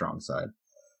play the strong side.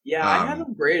 Yeah, I have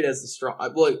him graded as the strong.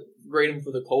 Grade him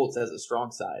for the Colts as a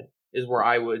strong side is where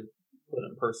I would put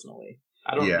him personally.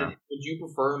 I don't. Yeah. Would you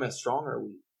prefer him as strong or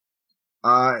weak?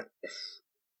 I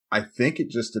think it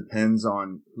just depends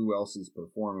on who else is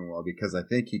performing well, because I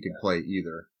think he could play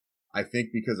either. I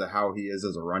think because of how he is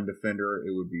as a run defender,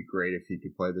 it would be great if he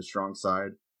could play the strong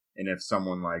side. And if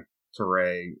someone like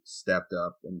Toure stepped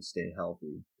up and stayed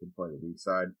healthy, could play the weak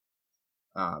side.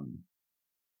 I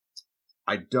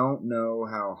don't know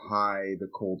how high the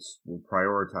Colts will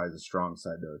prioritize a strong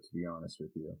side, though, to be honest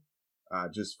with you.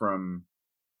 Just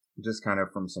kind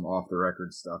of from some off the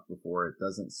record stuff before, it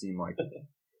doesn't seem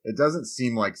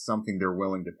like something they're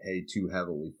willing to pay too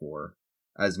heavily for,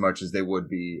 as much as they would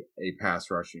be a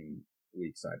pass rushing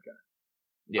weak side guy.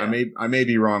 Yeah. I may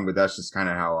be wrong, but that's just kind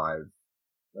of how I've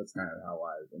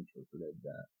interpreted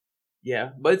that.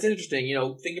 Yeah, but it's interesting,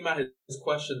 thinking about his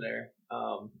question there.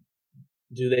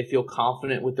 Do they feel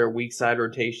confident with their weak side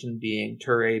rotation being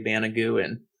Toure, Banigou,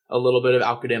 and a little bit of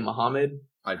Al-Qadim Muhammad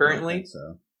currently? I think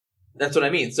so. That's what I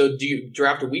mean. So do you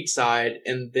draft a weak side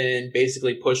and then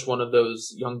basically push one of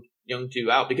those young two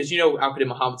out? Because Al-Qadim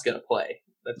Muhammad's going to play.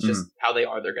 That's just how they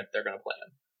are. They're going to play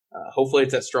him. Hopefully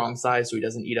it's at strong side so he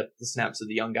doesn't eat up the snaps of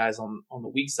the young guys on the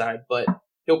weak side. But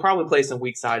he'll probably play some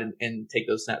weak side and take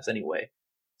those snaps anyway.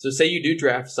 So say you do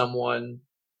draft someone,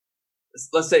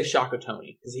 let's say Shaka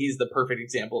Toney, because he's the perfect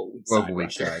example of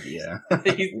weak side. Yeah.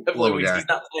 He's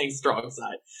not playing strong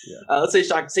side. Yeah. Let's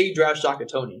say you draft Shaka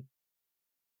Toney.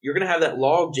 You're going to have that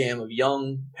log jam of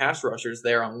young pass rushers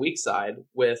there on weak side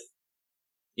with,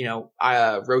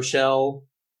 Rochelle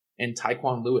and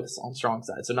Tyquan Lewis on strong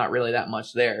side. So not really that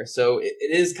much there. So it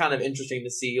is kind of interesting to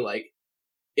see, like,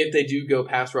 if they do go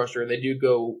pass rusher, they do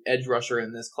go edge rusher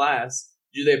in this class,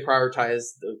 do they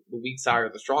prioritize the weak side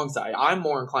or the strong side? I'm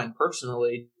more inclined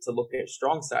personally to look at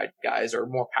strong side guys or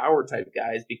more power type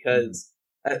guys because,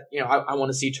 I want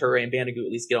to see Toure and Banigou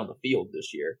at least get on the field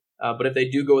this year. But if they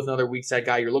do go with another weak side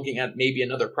guy, you're looking at maybe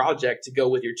another project to go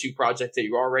with your 2 projects that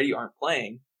you already aren't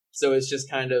playing. So it's just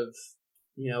kind of,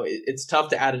 it's tough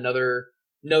to add another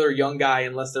young guy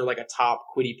unless they're like a top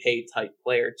Kwity Paye type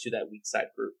player to that weak side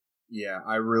group. Yeah,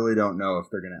 I really don't know if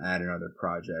they're going to add another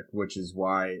project, which is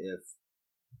why if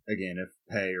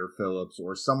Paye or Phillips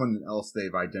or someone else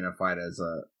they've identified as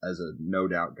a no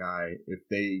doubt guy, if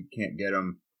they can't get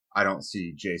him, I don't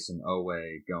see Jason Owe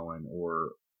going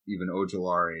or even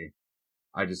Ojulari.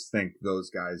 I just think those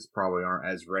guys probably aren't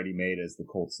as ready-made as the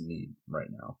Colts need right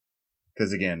now.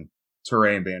 Because again,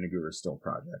 Toure and Banigou are still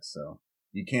projects, so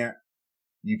you can,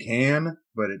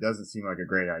 but it doesn't seem like a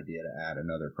great idea to add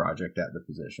another project at the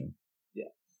position.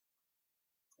 Yeah.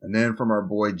 And then from our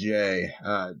boy Jay,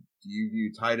 do you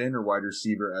view tight end or wide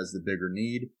receiver as the bigger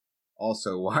need?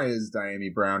 Also, why is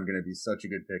Dyami Brown going to be such a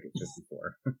good pick at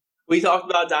 54? We talked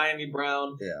about Dyami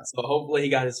Brown, yeah. So hopefully he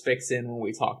got his fix in when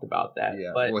we talked about that.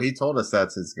 Yeah, but, well, he told us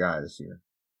that's his guy this year.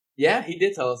 Yeah, he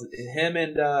did tell us. Him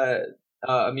and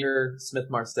Amir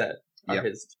Smith-Marset are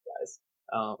his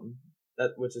 2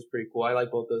 guys, which is pretty cool. I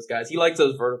like both those guys. He likes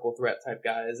those vertical threat type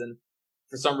guys, and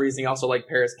for some reason he also liked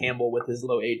Paris Campbell with his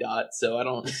low ADOT, so I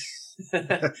don't...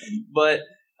 But,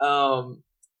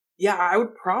 Yeah, I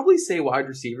would probably say wide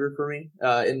receiver for me.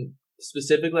 And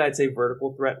specifically, I'd say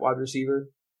vertical threat wide receiver.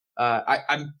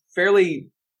 I'm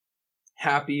fairly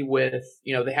happy with,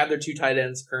 they have their 2 tight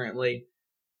ends currently.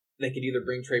 They could either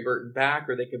bring Trey Burton back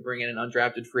or they could bring in an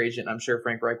undrafted free agent. I'm sure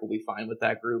Frank Reich will be fine with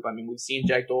that group. I mean, we've seen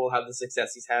Jack Doyle have the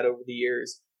success he's had over the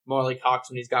years. Mo Alie-Cox,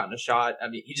 when he's gotten a shot, I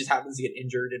mean, he just happens to get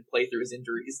injured and play through his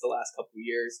injuries the last couple of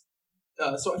years.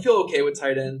 So I feel okay with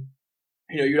tight end.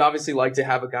 You'd obviously like to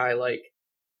have a guy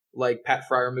like Pat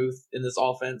Freiermuth in this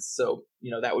offense. So,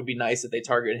 that would be nice if they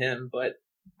target him. But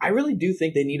I really do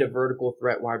think they need a vertical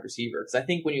threat wide receiver. Because I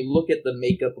think when you look at the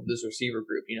makeup of this receiver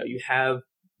group, you have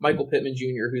Michael Pittman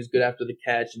Jr., who's good after the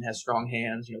catch and has strong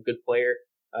hands, good player.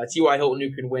 T.Y. Hilton,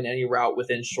 who can win any route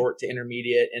within short to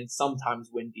intermediate and sometimes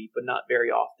win deep, but not very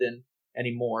often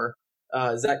anymore.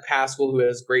 Zach Pascal, who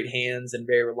has great hands and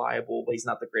very reliable, but he's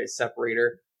not the greatest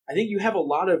separator. I think you have a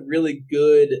lot of really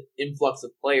good influx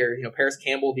of players. Paris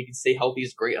Campbell, if he can stay healthy,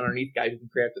 is a great underneath guy who can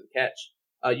create after the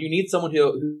catch. You need someone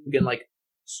who can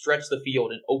stretch the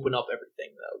field and open up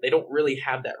everything, though. They don't really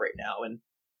have that right now. And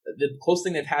the close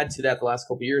thing they've had to that the last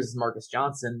couple of years is Marcus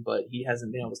Johnson, but he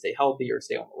hasn't been able to stay healthy or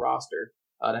stay on the roster.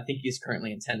 And I think he's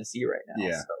currently in Tennessee right now.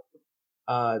 Yeah.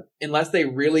 So, unless they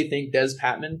really think Des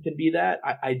Patman can be that,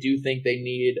 I do think they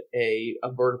need a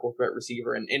vertical threat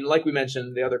receiver. And like we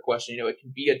mentioned, the other question, it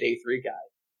can be a day 3 guy.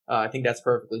 I think that's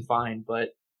perfectly fine, but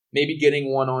maybe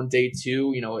getting one on day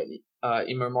 2,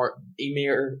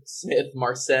 Emir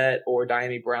Smith-Marset or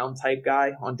Diami Brown type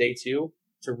guy on day 2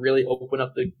 to really open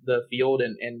up the field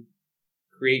and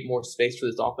create more space for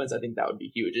this offense. I think that would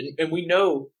be huge. And we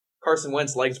know Carson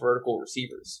Wentz likes vertical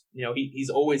receivers. He's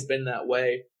always been that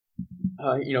way.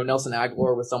 Nelson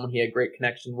Aguilar was someone he had great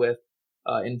connection with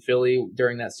in Philly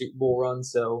during that Super Bowl run.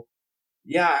 So,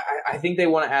 yeah, I think they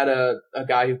want to add a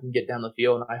guy who can get down the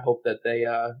field, and I hope that they,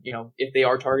 if they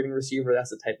are targeting receiver, that's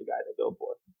the type of guy they go for.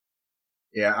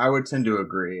 Yeah, I would tend to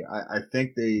agree. I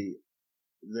think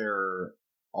they're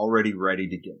already ready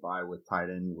to get by with tight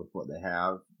end with what they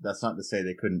have. That's not to say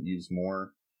they couldn't use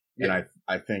more. Yeah. And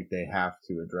I think they have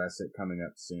to address it coming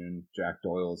up soon. Jack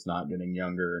Doyle is not getting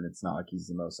younger, and it's not like he's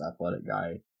the most athletic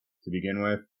guy to begin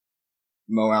with.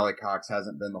 Mo Alie-Cox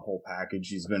hasn't been the whole package.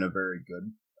 He's been a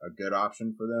good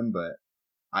option for them, but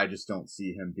I just don't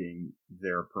see him being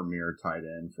their premier tight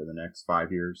end for the next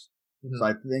 5 years. Mm-hmm. So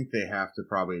I think they have to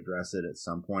probably address it at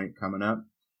some point coming up.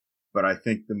 But I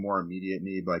think the more immediate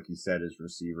need, like you said, is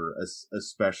receiver,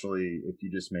 especially if you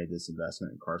just made this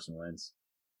investment in Carson Wentz.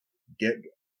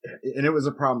 And it was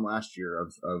a problem last year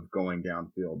of going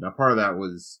downfield. Now, part of that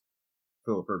was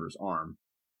Philip Rivers' arm.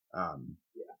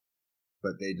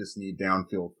 But they just need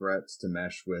downfield threats to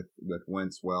mesh with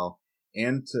Wentz well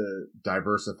and to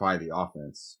diversify the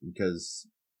offense, because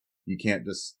you can't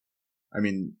just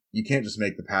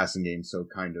make the passing game so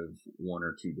kind of 1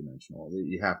 or 2 dimensional.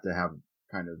 You have to have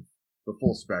kind of the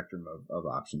full spectrum of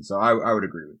options. So I would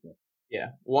agree with you.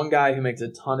 Yeah. One guy who makes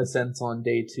a ton of sense on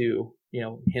day 2,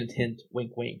 hint, hint,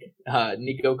 wink, wink.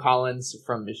 Nico Collins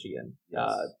from Michigan.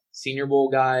 Yes. Senior Bowl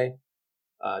guy,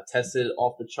 tested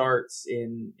off the charts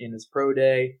in his pro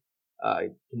day.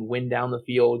 Can win down the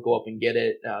field, go up and get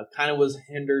it. Kind of was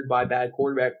hindered by bad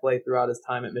quarterback play throughout his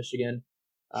time at Michigan.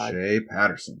 Shea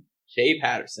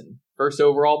Patterson, first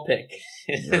overall pick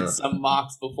in some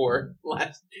mocks before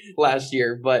last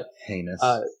year, but heinous.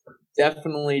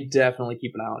 Definitely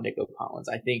keep an eye on Nico Collins.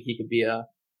 I think he could be a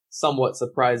somewhat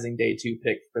surprising day 2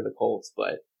 pick for the Colts,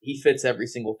 but he fits every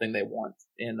single thing they want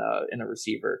in a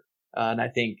receiver. And I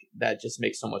think that just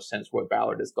makes so much sense for what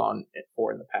Ballard has gone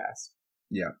for in the past.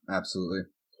 Yeah, absolutely.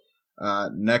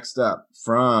 Next up,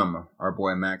 from our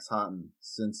boy Max Houghton,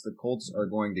 since the Colts are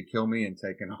going to kill me and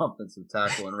take an offensive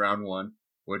tackle in round 1,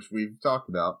 which we've talked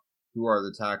about, who are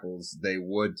the tackles they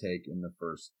would take in the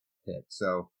first pick?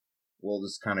 So we'll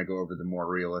just kind of go over the more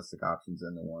realistic options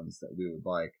and the ones that we would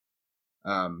like.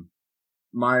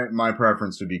 My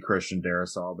preference would be Christian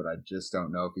Darrisaw, but I just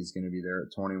don't know if he's going to be there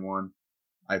at 21.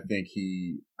 I think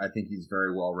he's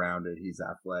very well rounded. He's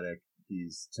athletic.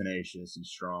 He's tenacious. He's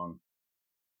strong.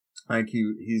 I think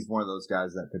he's one of those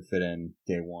guys that could fit in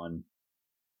day 1.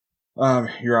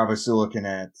 You're obviously looking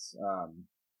at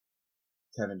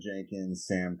Tevin Jenkins,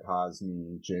 Sam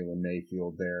Cosmi, Jalen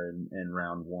Mayfield there in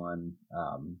round 1.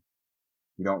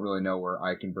 You don't really know where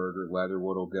Eichenberg or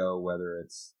Leatherwood will go, whether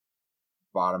it's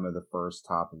bottom of the first,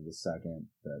 top of the second.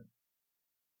 But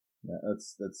yeah,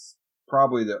 that's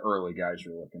probably the early guys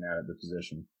you're looking at the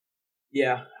position.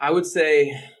 Yeah, I would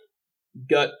say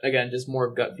just more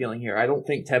of gut feeling here. I don't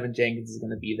think Tevin Jenkins is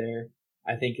going to be there.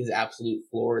 I think his absolute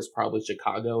floor is probably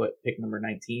Chicago at pick number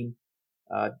 19.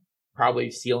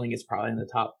 Probably ceiling is probably in the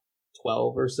top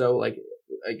 12 or so. Like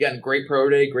again, great pro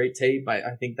day, great tape.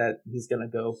 I think that he's going to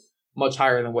go much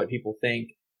higher than what people think.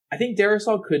 I think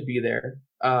Darrisaw could be there.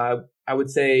 I would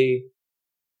say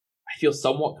I feel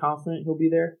somewhat confident he'll be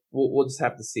there. We'll just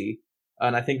have to see.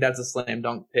 And I think that's a slam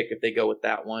dunk pick if they go with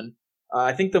that one.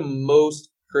 I think the most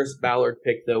Chris Ballard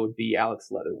pick, though, would be Alex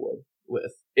Leatherwood.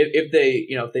 If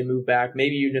they move back,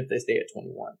 maybe even if they stay at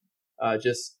 21.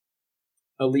 Just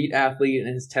elite athlete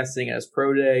and his testing as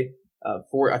pro day.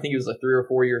 I think he was a 3 or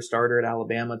 4 year starter at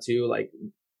Alabama too. Like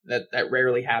that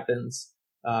rarely happens.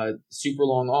 Super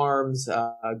long arms,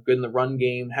 good in the run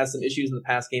game, has some issues in the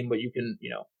pass game, but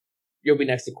you'll be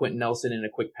next to Quentin Nelson in a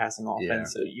quick passing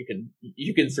offense, so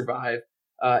you can survive.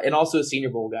 And also a Senior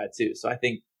Bowl guy too. So I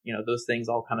think, those things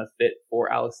all kind of fit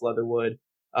for Alex Leatherwood.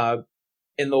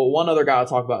 And the one other guy I'll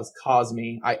talk about is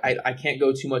Cosme. I can't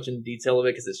go too much into detail of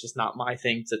it because it's just not my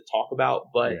thing to talk about.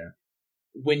 But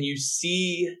when you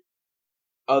see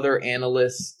other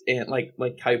analysts and like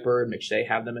Kuiper and McShay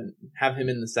have him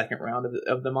in the second round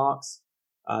of the mocks,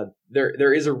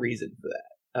 there is a reason for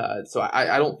that. So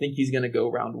I don't think he's going to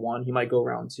go round 1. He might go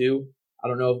round 2. I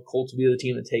don't know if Colts will be the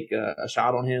team to take a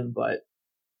shot on him, but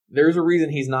there's a reason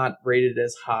he's not rated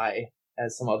as high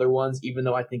as some other ones, even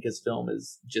though I think his film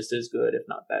is just as good, if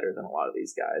not better, than a lot of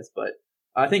these guys. But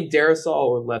I think Darrisaw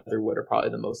or Leatherwood are probably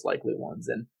the most likely ones,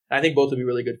 and I think both would be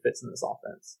really good fits in this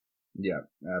offense. Yeah,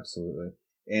 absolutely.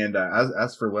 And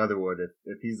as for Leatherwood,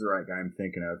 if he's the right guy I'm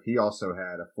thinking of, he also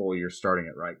had a full year starting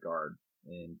at right guard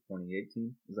in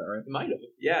 2018. Is that right? He might have.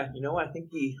 Yeah, I think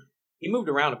he moved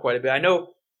around quite a bit. I know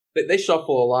they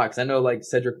shuffle a lot because I know like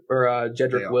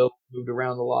Jedrick Will moved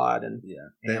around a lot, and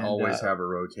they always have a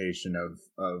rotation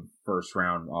of first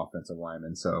round offensive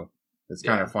linemen. So it's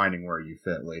kind of finding where you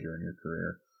fit later in your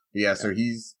career. But yeah, so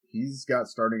he's got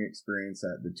starting experience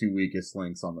at the 2 weakest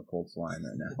links on the Colts line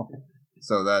right now.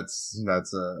 So that's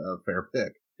a fair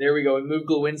pick. There we go. We moved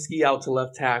Glowinski out to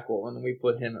left tackle, and then we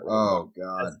put him at right. Oh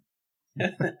God.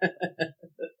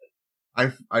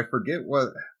 I forget what.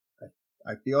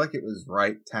 I feel like it was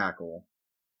right tackle.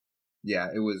 Yeah,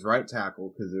 it was right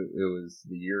tackle because it was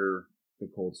the year the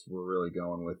Colts were really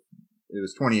going with. It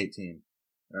was 2018.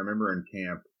 I remember in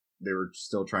camp they were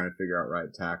still trying to figure out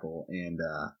right tackle, and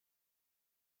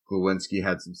Glowinski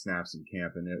had some snaps in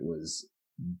camp, and it was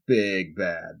big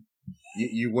bad.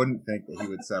 You wouldn't think that he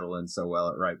would settle in so well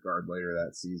at right guard later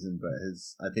that season, but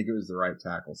I think it was the right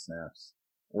tackle snaps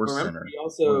or center. He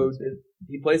also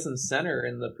he played some center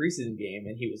in the preseason game,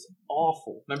 and he was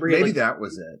awful. Remember, maybe that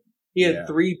was it. He had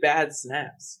 3 bad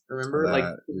snaps. Remember, like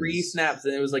 3 snaps,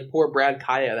 and it was like poor Brad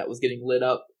Kaya that was getting lit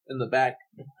up in the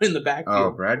backfield.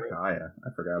 Oh, Brad Kaya, I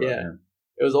forgot about him.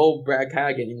 It was old Brad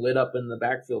Kaya getting lit up in the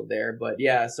backfield there, but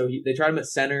so they tried him at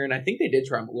center, and I think they did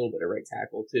try him a little bit at right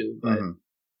tackle too, but. Mm-hmm.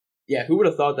 Yeah, who would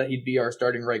have thought that he'd be our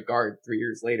starting right guard 3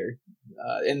 years later?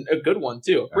 And a good one,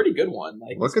 too. A pretty good one.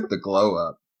 Like, look at the glow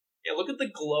up. Yeah, look at the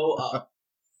glow up.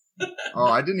 Oh,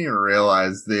 I didn't even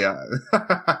realize the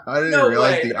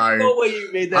iron. No way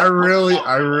you made that.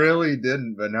 I really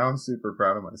didn't, but now I'm super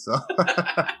proud of myself.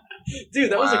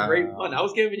 Dude, that was a great one. I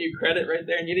was giving you credit right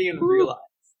there, and you didn't even realize.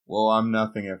 Well, I'm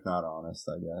nothing if not honest,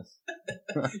 I guess.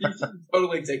 You should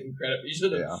totally taken credit. You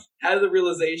should have had the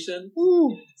realization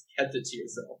and just kept it to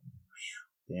yourself.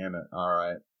 Damn it. All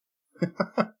right.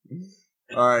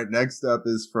 All right. Next up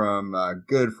is from a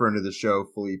good friend of the show,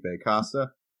 Felipe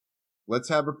Costa. Let's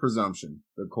have a presumption.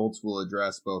 The Colts will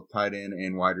address both tight end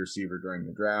and wide receiver during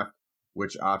the draft.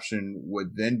 Which option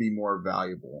would then be more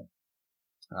valuable?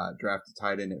 Draft a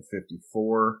tight end at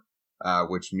 54,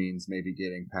 which means maybe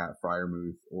getting Pat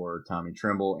Freiermuth or Tommy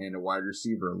Tremble and a wide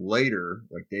receiver later,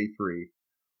 like day 3.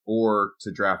 Or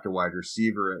to draft a wide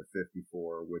receiver at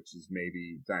 54, which is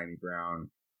maybe Dyami Brown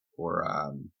or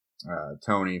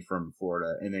Tony from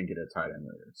Florida, and then get a tight end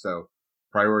later. So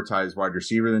prioritize wide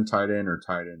receiver then tight end, or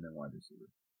tight end then wide receiver.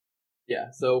 Yeah,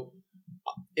 so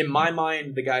in my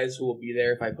mind, the guys who will be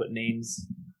there, if I put names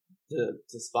to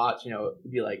spots,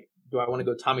 it'd be like, do I want to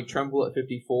go Tommy Tremble at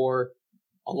 54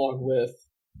 along with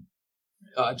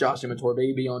Josh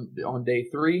Imatorbhebhe on day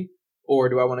 3? Or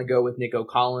do I want to go with Nico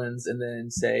Collins and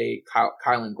then say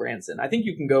Kylan Granson? I think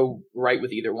you can go right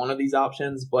with either one of these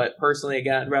options, but personally,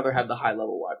 again, I'd rather have the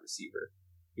high-level wide receiver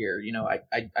here.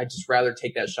 I just rather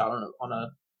take that shot on a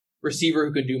receiver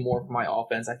who can do more for my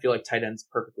offense. I feel like tight end's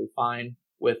perfectly fine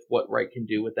with what Wright can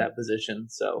do with that position.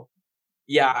 So,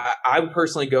 yeah, I would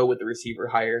personally go with the receiver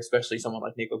higher, especially someone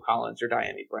like Nico Collins or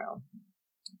Dyami Brown.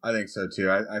 I think so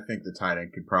too. I think the tight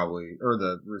end or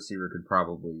the receiver could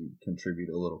probably contribute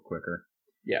a little quicker.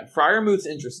 Yeah, Freiermuth's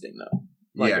interesting though.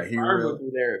 Like if Freiermuth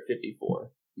was there at 54.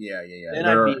 Yeah.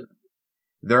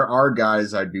 There are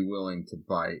guys I'd be willing to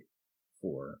bite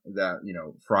 4. That,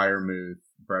 Fryermuth,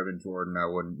 Brevin Jordan, I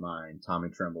wouldn't mind. Tommy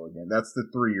Tremble again. That's the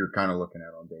 3 you're kind of looking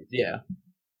at on day 2. Yeah.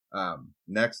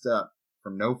 Next up,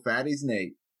 from No Fatties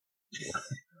Nate.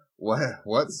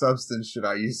 What substance should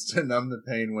I use to numb the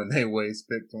pain when they waste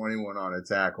pick 21 on a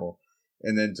tackle?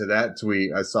 And then to that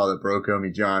tweet, I saw that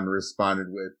Brocomi John responded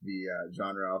with the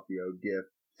John Ralphio gif,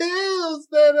 "Pills,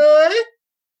 baby,"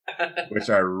 which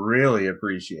I really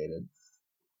appreciated.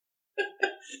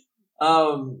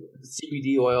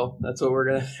 CBD oil. That's what we're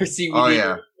gonna. CBD. Oh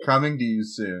yeah, coming to you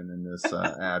soon in this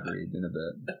ad read in a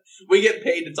bit. We get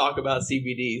paid to talk about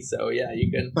CBD, so yeah,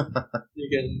 you can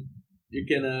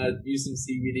use some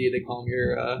CBD to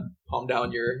calm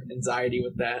down your anxiety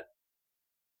with that.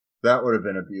 That would have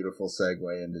been a beautiful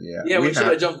segue into the ad. Yeah, we should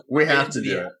have jumped. We have to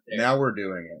do it. Now we're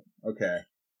doing it. Okay,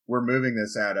 we're moving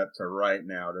this ad up to right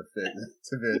now to fit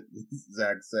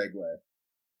Zach's segue.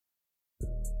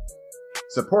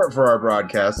 Support for our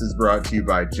broadcast is brought to you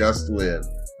by Just Live,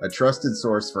 a trusted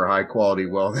source for high-quality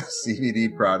wellness CBD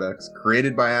products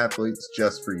created by athletes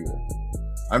just for you.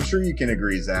 I'm sure you can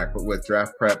agree, Zach, but with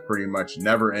draft prep pretty much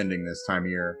never ending this time of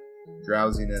year,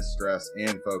 drowsiness, stress,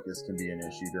 and focus can be an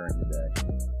issue during the day.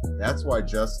 That's why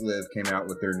Just Live came out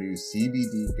with their new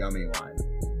CBD gummy line.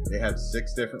 They have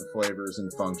 6 different flavors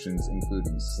and functions,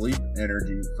 including sleep,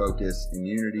 energy, focus,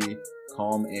 immunity,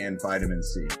 calm, and vitamin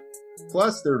C.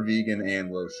 Plus, they're vegan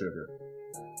and low sugar.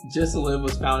 Just Live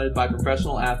was founded by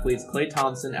professional athletes Klay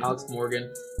Thompson, Alex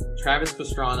Morgan, Travis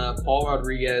Pastrana, Paul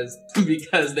Rodriguez,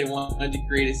 because they wanted to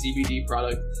create a CBD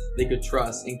product they could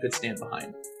trust and could stand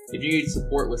behind. If you need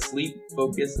support with sleep,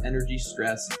 focus, energy,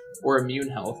 stress, or immune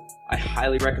health, I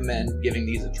highly recommend giving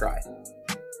these a try.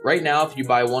 Right now, if you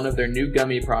buy one of their new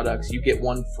gummy products, you get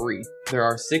one free. There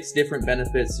are 6 different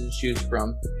benefits to choose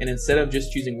from, and instead of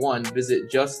just choosing one, visit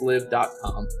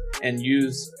justlive.com and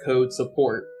use code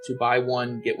SUPPORT to buy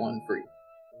one, get one free.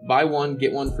 Buy one,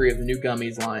 get one free of the new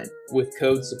gummies line with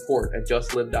code SUPPORT at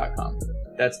justlive.com.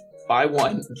 That's buy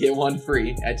one, get one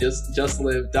free at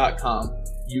justlive.com.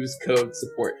 Use code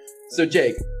SUPPORT. So,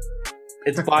 Jake,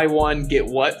 it's buy one, get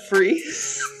what free?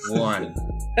 One.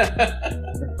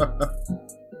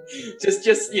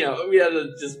 Just we had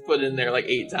to just put in there like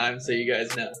 8 times so you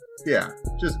guys know. Yeah,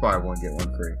 just buy one, get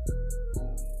one free.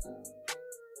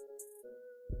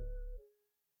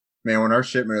 Man, when our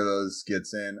shipment of those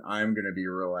gets in, I'm going to be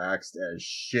relaxed as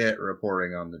shit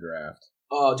reporting on the draft.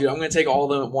 Oh, dude, I'm going to take all of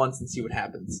them at once and see what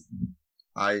happens.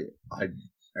 I'm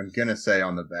going to say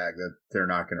on the bag that they're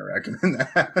not going to recommend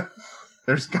that.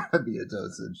 There's got to be a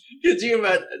dosage. Could you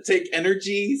take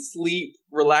energy, sleep,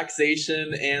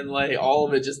 relaxation, and like all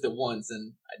of it just at once,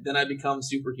 and then I become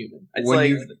superhuman. It's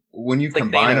when you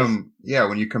combine Thanos. them,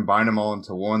 when you combine them all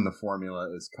into one, the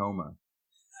formula is coma.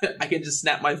 I can just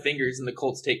snap my fingers and the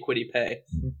Colts take Quiddy Pay.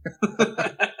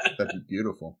 That'd be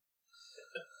beautiful.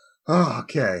 Oh,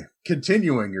 okay,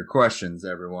 continuing your questions,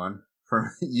 everyone, from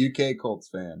UK Colts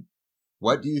fan.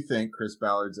 What do you think Chris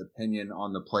Ballard's opinion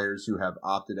on the players who have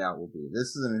opted out will be?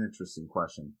 This is an interesting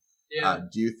question. Yeah.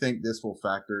 Do you think this will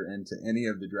factor into any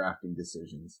of the drafting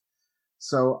decisions?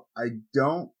 So I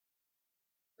don't,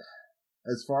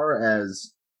 as far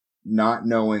as not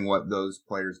knowing what those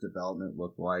players' development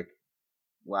looked like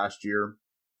last year,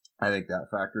 I think that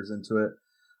factors into it.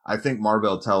 I think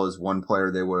Marvell Tell is one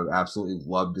player they would have absolutely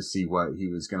loved to see what he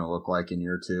was going to look like in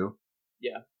year 2.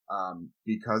 Yeah.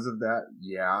 Because of that,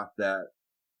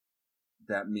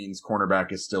 that means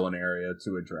cornerback is still an area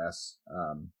to address,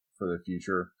 for the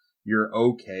future. You're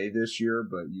okay this year,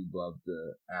 but you'd love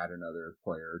to add another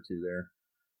player or 2 there.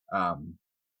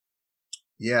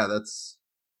 That's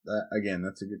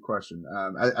a good question.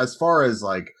 As far as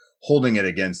like holding it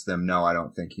against them, no, I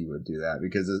don't think he would do that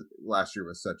because last year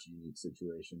was such a unique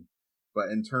situation. But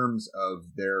in terms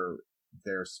of their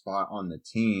spot on the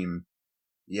team,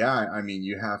 yeah, I mean,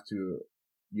 you have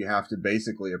to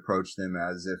basically approach them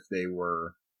as if they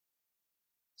were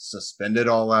suspended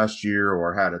all last year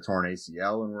or had a torn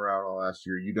ACL and were out all last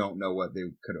year. You don't know what they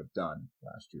could have done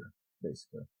last year,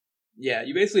 basically. Yeah,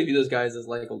 you basically view those guys as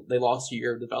like they lost a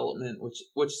year of development,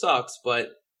 which sucks.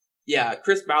 But yeah,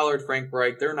 Chris Ballard, Frank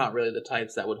Reich, they're not really the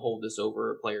types that would hold this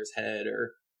over a player's head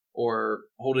or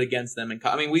hold it against them. And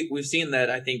I mean, we've seen that.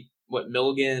 I think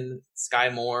Milligan, Sky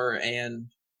Moore, and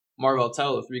Marvell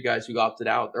Tell, the 3 guys who opted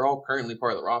out, they're all currently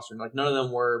part of the roster. Like none of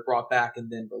them were brought back and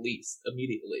then released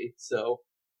immediately. So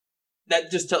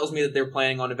that just tells me that they're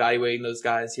planning on evaluating those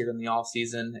guys here in the off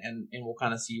season, and we'll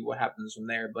kind of see what happens from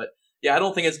there. But yeah, I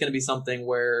don't think it's going to be something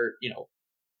where,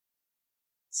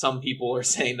 some people are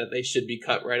saying that they should be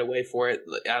cut right away for it.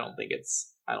 I don't think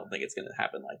it's going to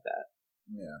happen like that.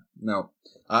 Yeah, no,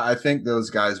 I think those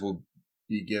guys will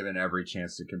be given every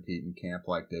chance to compete in camp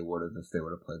like they would have if they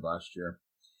would have played last year.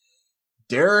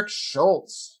 Derek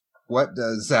Schultz. What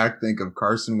does Zach think of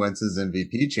Carson Wentz's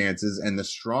MVP chances and the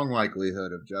strong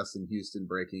likelihood of Justin Houston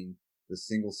breaking the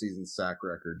single season sack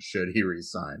record should he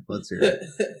resign? Let's hear it.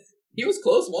 He was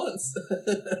close once.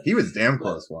 He was damn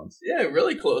close once. Yeah,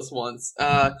 really close once.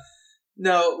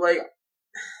 No, like,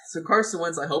 so Carson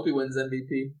Wentz, I hope he wins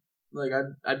MVP. Like,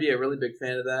 I'd be a really big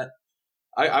fan of that.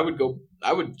 I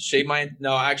would shave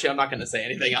no, actually, I'm not going to say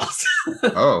anything else.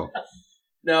 Oh.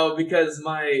 No, because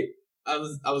I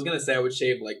was gonna say I would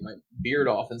shave like my beard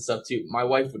off and stuff too. My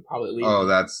wife would probably leave. Oh,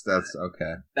 that's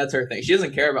okay. That's her thing. She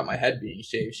doesn't care about my head being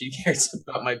shaved. She cares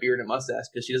about my beard and mustache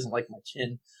because she doesn't like my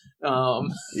chin.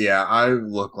 Yeah, I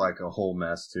look like a whole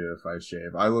mess too if I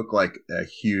shave. I look like a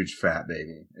huge fat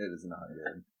baby. It is not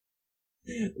good.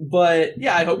 But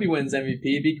yeah, I hope he wins MVP.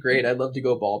 It'd be great. I'd love to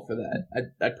go bald for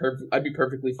that. I'd be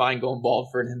perfectly fine going bald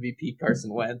for an MVP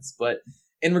Carson Wentz. But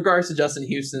in regards to Justin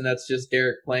Houston, that's just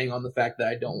Derek playing on the fact that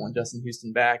I don't want Justin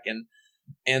Houston back. And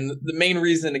the main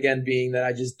reason, again, being that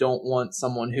I just don't want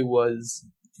someone who was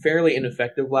fairly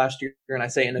ineffective last year. And I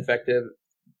say ineffective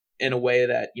in a way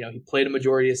that, you know, he played a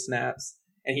majority of snaps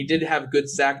and he did have good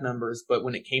sack numbers. But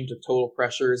when it came to total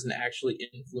pressures and actually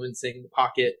influencing the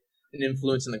pocket and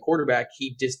influencing the quarterback,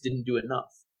 he just didn't do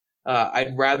enough.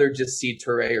 I'd rather just see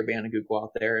Toure or Banogu go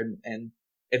out there and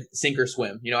if sink or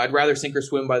swim. You know, I'd rather sink or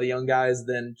swim by the young guys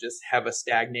than just have a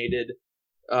stagnated,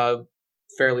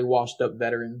 fairly washed up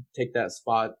veteran take that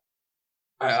spot.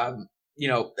 You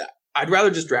know, I'd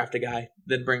rather just draft a guy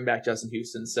than bring back Justin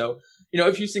Houston. So, you know,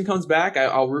 if Houston comes back,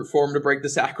 I'll root for him to break the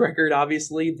sack record,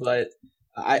 obviously, but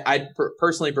I'd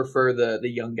personally prefer the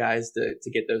young guys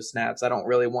to get those snaps. I don't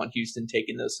really want Houston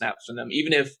taking those snaps from them.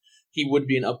 Even if he would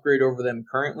be an upgrade over them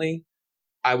currently,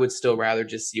 I would still rather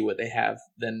just see what they have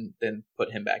than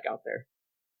put him back out there.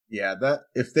 Yeah, that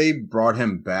if they brought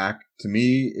him back, to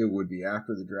me, it would be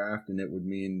after the draft, and it would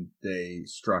mean they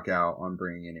struck out on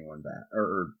bringing anyone back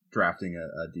or drafting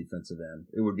a defensive end.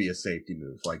 It would be a safety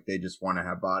move. Like, they just want to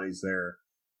have bodies there,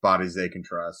 bodies they can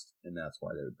trust, and that's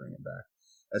why they would bring him back.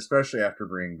 Especially after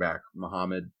bringing back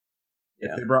Muhammad.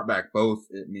 If they brought back both,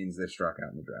 it means they struck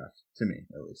out in the draft, to me,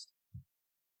 at least.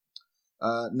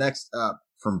 Next up,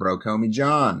 from Bro Comey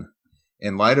John.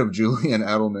 In light of Julian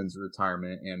Edelman's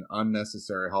retirement and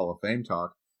unnecessary Hall of Fame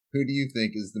talk, who do you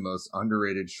think is the most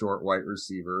underrated short white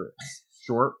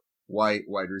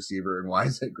wide receiver, and why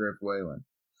is it Griff Whalen?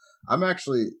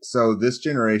 So this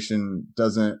generation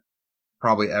doesn't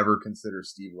probably ever consider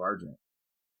Steve Largent,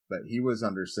 but he was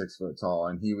under 6 foot tall,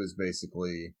 and he was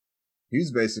basically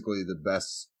the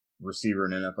best receiver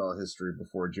in NFL history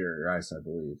before Jerry Rice, I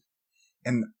believe.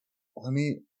 And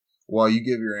while you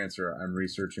give your answer, I'm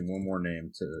researching one more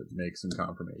name to make some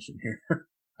confirmation here.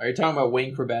 Are you talking about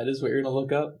Wayne Corbett is what you're going to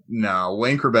look up? No,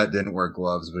 Wayne Corbett didn't wear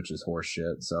gloves, which is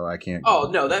horseshit, so I can't. Oh,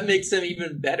 no, that makes him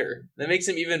even better. That makes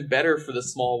him even better for the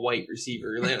small white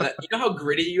receiver. You know how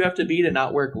gritty you have to be to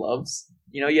not wear gloves?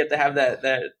 You know, you have to have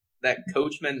that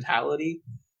coach mentality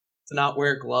to not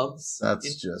wear gloves.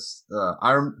 That's just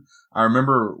I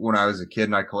remember when I was a kid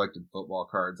and I collected football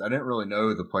cards. I didn't really know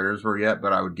who the players were yet,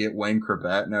 but I would get Wayne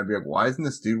Corbett and I'd be like, "Why isn't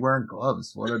this dude wearing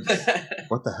gloves? What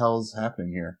the hell's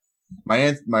happening here?"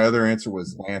 My other answer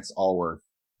was Lance Allworth,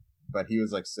 but he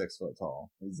was like 6 foot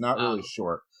tall. He's not really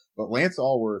short, but Lance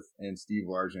Allworth and Steve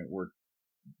Largent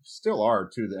still are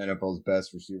two of the NFL's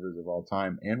best receivers of all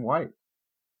time, and white.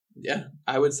 Yeah,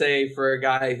 I would say for a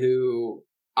guy who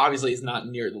obviously is not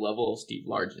near the level of Steve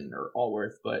Largent or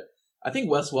Allworth, but I think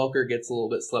Wes Welker gets a little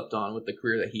bit slept on with the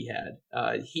career that he had.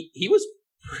 He was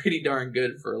pretty darn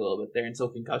good for a little bit there until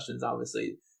concussions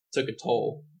obviously took a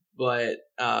toll. But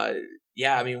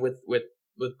yeah, I mean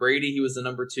with Brady, he was the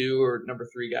number 2 or number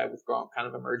 3 guy with Gronk kind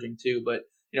of emerging too. But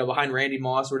you know, behind Randy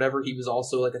Moss or whatever, he was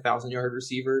also like 1,000-yard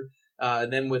receiver.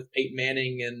 And then with Peyton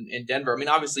Manning in Denver, I mean,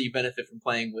 obviously you benefit from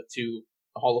playing with 2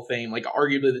 Hall of Fame, like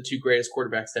arguably the 2 greatest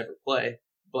quarterbacks to ever play.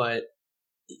 But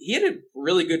he had a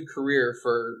really good career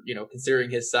for, you know,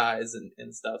 considering his size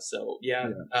and stuff. So yeah.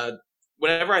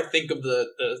 Whenever I think of the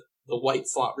white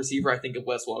slot receiver, I think of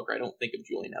Wes Welker. I don't think of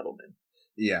Julian Edelman.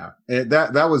 Yeah,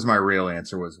 that was my real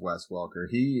answer, was Wes Welker.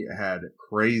 He had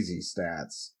crazy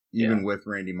stats, even with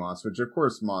Randy Moss, which of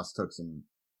course Moss took some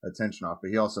attention off,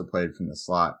 but he also played from the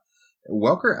slot.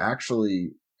 Welker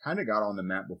actually kind of got on the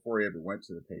map before he ever went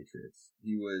to the Patriots.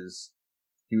 He was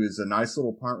a nice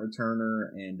little punt returner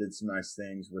and did some nice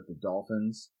things with the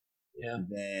Dolphins. Yeah. And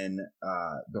then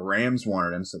the Rams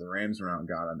wanted him, so the Rams went out and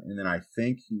got him. And then I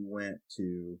think he went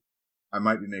to, I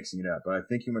might be mixing it up, but I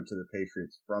think he went to the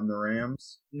Patriots from the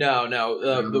Rams. No,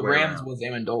 the Rams was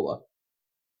Amendola.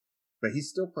 But he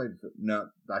still played for, no,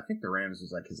 I think the Rams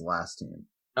was like his last team.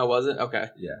 Oh, was it? Okay.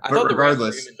 Yeah. I but thought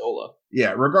regardless, the Rams were Amendola.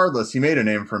 Yeah, regardless, he made a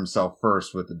name for himself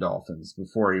first with the Dolphins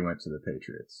before he went to the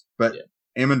Patriots. But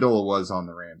Amendola was on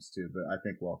the Rams too, but I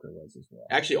think Welker was as well.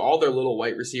 Actually, all their little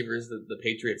white receivers that the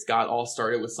Patriots got all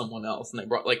started with someone else. And they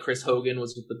brought, like, Chris Hogan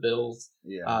was with the Bills.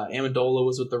 Yeah. Amendola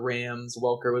was with the Rams.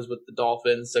 Welker was with the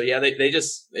Dolphins. So, yeah,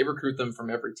 they recruit them from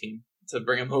every team to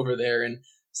bring them over there. And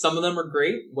some of them are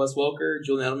great. Wes Welker,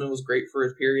 Julian Edelman was great for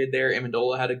his period there.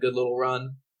 Amendola had a good little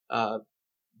run.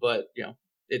 But, you know,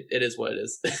 it is what it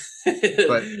is.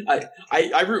 But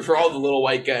I root for all the little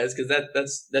white guys because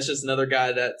that's just another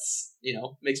guy that's, you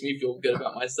know, makes me feel good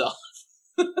about myself.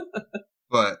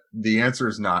 But the answer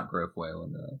is not Griff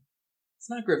Whalen, though. It's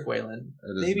not Griff Whalen.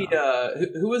 Maybe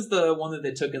who was the one that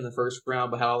they took in the first round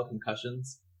but had all the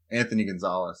concussions? Anthony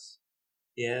Gonzalez.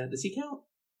 Yeah, does he count?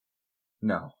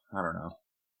 No, I don't know.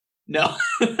 No,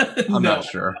 I'm not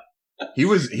sure. He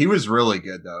was really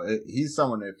good though. He's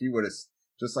someone, if you would have,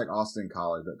 just like Austin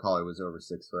Collie, but Collie was over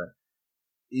 6 foot.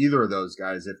 Either of those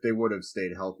guys, if they would have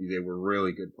stayed healthy, they were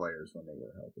really good players when they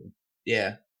were healthy.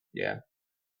 Yeah.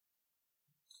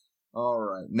 All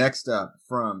right. Next up,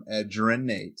 from Edrin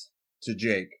Nate to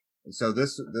Jake. So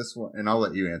this one, and I'll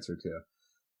let you answer too.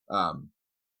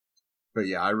 But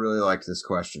yeah, I really like this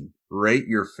question. Rate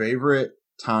your favorite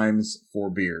times for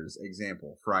beers.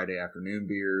 Example: Friday afternoon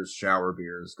beers, shower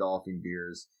beers, golfing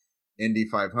beers, Indy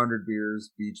 500 beers,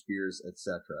 beach beers,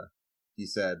 etc. He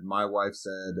said, my wife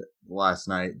said last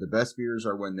night, the best beers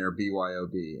are when they're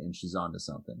BYOB, and she's onto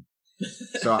something.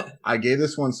 So I gave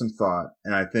this one some thought,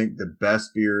 and I think the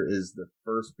best beer is the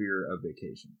first beer of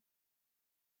vacation.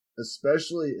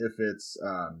 Especially if it's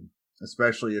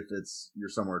you're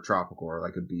somewhere tropical or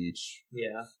like a beach.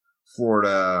 Yeah.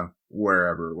 Florida,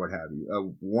 wherever, what have you. A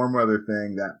warm weather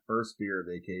thing, that first beer of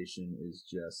vacation is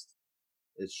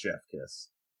it's chef kiss.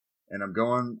 And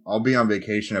I'll be on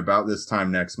vacation about this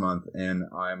time next month, and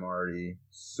I'm already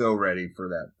so ready for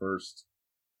that first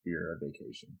beer of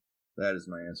vacation. That is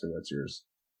my answer. What's yours?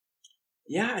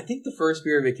 Yeah, I think the first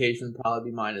beer of vacation would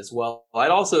probably be mine as well.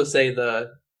 I'd also say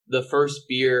the first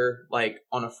beer, like,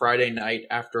 on a Friday night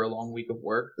after a long week of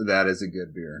work. That is a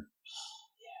good beer.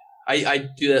 I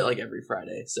do that, like, every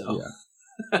Friday, so.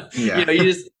 Yeah. Yeah. You know, you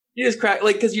just crack,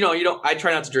 like, because, you know, I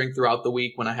try not to drink throughout the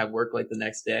week when I have work, like, the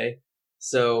next day.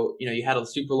 So, you know, you had a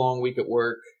super long week at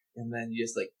work, and then you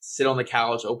just, like, sit on the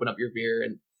couch, open up your beer,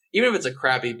 and even if it's a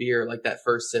crappy beer, like, that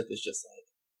first sip is just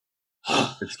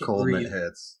like, it's cold and it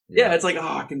hits. Yeah, it's like,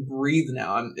 I can breathe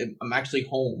now. I'm actually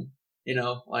home, you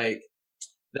know, like,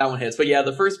 that one hits. But yeah,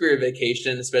 the first beer of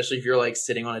vacation, especially if you're, like,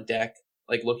 sitting on a deck,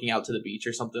 like, looking out to the beach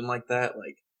or something like that,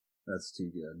 like, that's too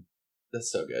good.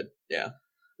 That's so good. Yeah.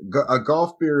 A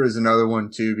golf beer is another one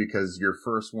too, because your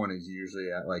first one is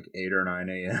usually at like 8 or 9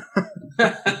 a.m.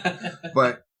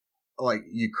 But like,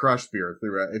 you crush beer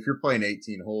through it. If you're playing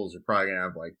 18 holes, you're probably gonna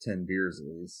have like 10 beers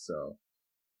at least. So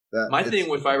my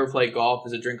thing if I ever play golf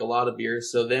is to drink a lot of beer.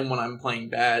 So then when I'm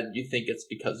playing bad, you think it's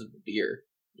because of the beer.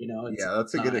 You know? Yeah,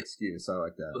 that's a good excuse. I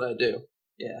like that. What I do.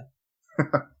 Yeah.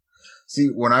 See,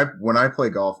 when I play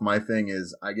golf, my thing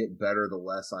is I get better the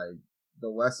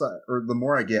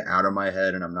more I get out of my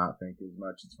head and I'm not thinking as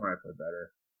much, it's when I play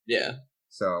better. Yeah.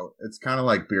 So it's kind of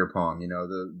like beer pong, you know,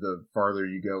 the farther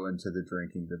you go into the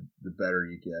drinking, the better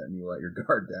you get, and you let your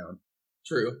guard down.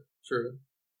 True.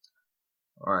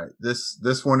 All right.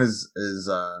 This one is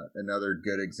another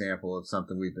good example of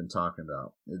something we've been talking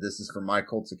about. This is from my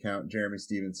Colts account, Jeremy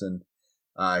Stevenson.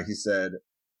 He said,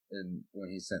 and when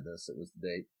he sent this, it was the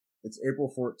date. It's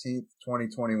April 14th,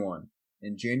 2021.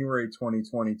 In January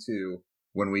 2022,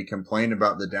 when we complained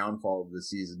about the downfall of the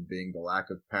season being the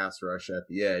lack of pass rush at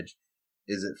the edge,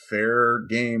 is it fair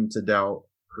game to doubt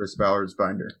Chris Ballard's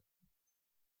binder?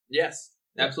 Yes,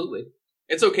 absolutely.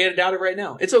 It's okay to doubt it right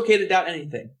now. It's okay to doubt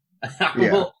anything. I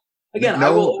will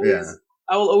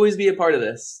always be a part of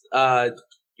this.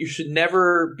 You should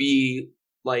never be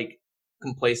like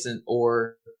complacent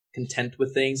or content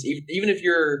with things, even if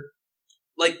you're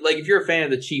like if you're a fan of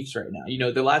the Chiefs right now. You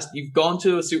know, you've gone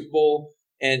to a Super Bowl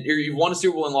or you've won a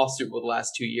Super Bowl and lost a Super Bowl the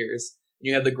last 2 years.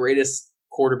 You have the greatest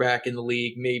quarterback in the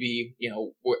league. Maybe, you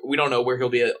know, we don't know where he'll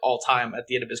be at all time at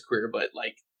the end of his career, but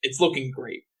like, it's looking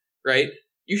great, right?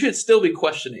 You should still be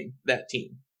questioning that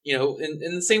team. You know, and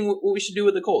the same what we should do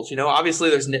with the Colts. You know,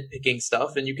 obviously there's nitpicking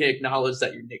stuff, and you can acknowledge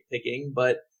that you're nitpicking,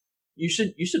 but you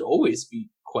should always be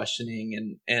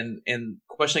questioning and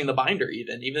questioning the binder,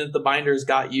 even if the binder's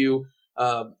got you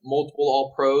multiple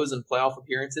All Pros and playoff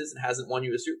appearances and hasn't won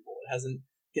you a Super Bowl. It hasn't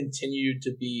continued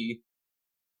to be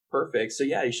perfect. So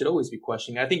yeah, you should always be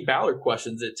questioning. I think Ballard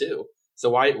questions it too.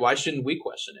 So why shouldn't we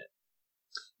question it?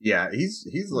 Yeah,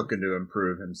 he's looking to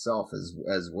improve himself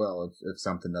as well if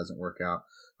something doesn't work out.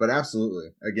 But absolutely,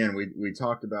 again, we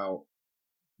talked about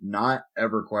not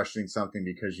ever questioning something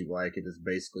because you like it is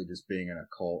basically just being in a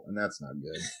cult, and that's not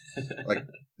good. Like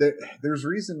there's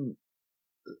reason.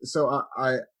 So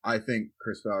I think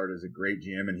Chris Ballard is a great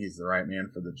GM and he's the right man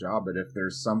for the job. But if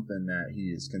there's something that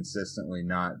he is consistently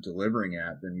not delivering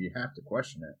at, then you have to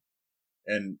question it.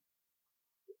 And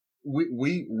we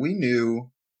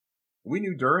knew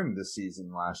during the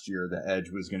season last year that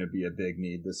edge was going to be a big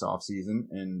need this offseason.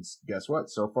 And guess what?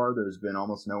 So far, there's been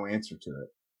almost no answer to it.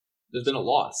 There's been a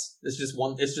loss. It's just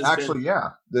one. It's just actually,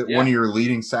 one of your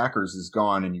leading sackers is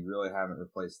gone, and you really haven't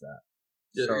replaced that.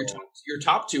 Your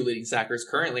top two leading sackers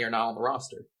currently are not on the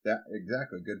roster.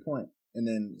 Exactly. Good point. And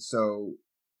then, so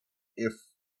if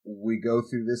we go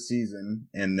through this season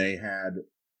and they had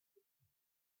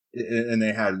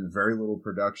very little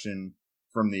production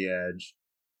from the edge,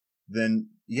 then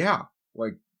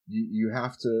like you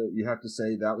have to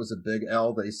say that was a big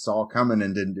L they saw coming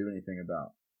and didn't do anything about.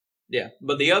 Yeah,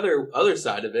 but the other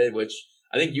side of it, which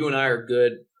I think you and I are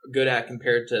good at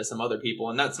compared to some other people,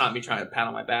 and that's not me trying to pat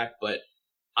on my back, but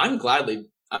I'm glad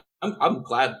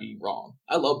being wrong.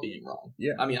 I love being wrong.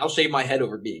 Yeah. I mean, I'll shave my head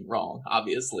over being wrong,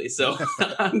 obviously. So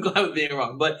I'm glad with being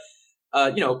wrong. But,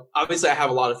 obviously I have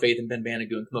a lot of faith in Ben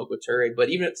Banogu and Kemoko Turay. But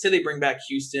even if, say they bring back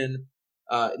Houston,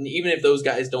 and even if those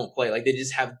guys don't play, like they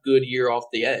just have good year off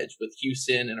the edge with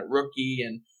Houston and a rookie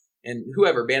and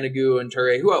whoever, Banogu and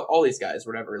Turay, all these guys,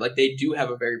 whatever. Like they do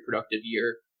have a very productive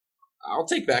year. I'll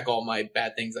take back all my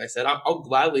bad things I said. I'll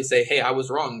gladly say, hey, I was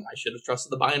wrong. I should have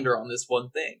trusted the binder on this one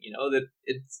thing. That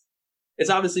it's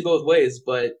obviously both ways,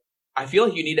 but I feel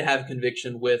like you need to have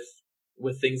conviction with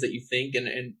things that you think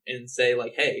and say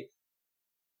like, hey,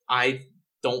 I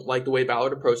don't like the way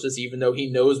Ballard approached this, even though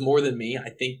he knows more than me.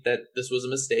 I think that this was a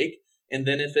mistake. And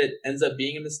then if it ends up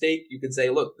being a mistake, you can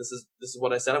say, look, this is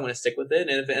what I said. I'm going to stick with it.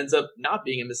 And if it ends up not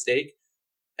being a mistake,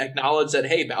 acknowledge that,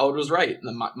 hey, Ballard was right.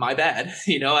 My bad.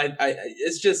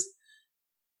 It's just,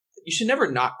 you should never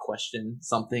not question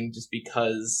something just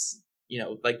because,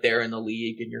 like they're in the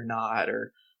league and you're not,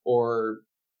 or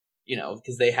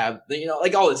because they have,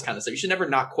 like all this kind of stuff. You should never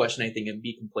not question anything and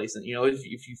be complacent.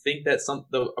 If you think that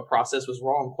a process was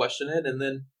wrong, question it, and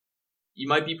then you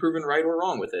might be proven right or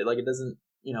wrong with it. Like it doesn't,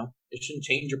 it shouldn't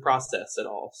change your process at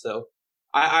all. So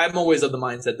I'm always of the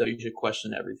mindset that you should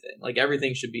question everything. Like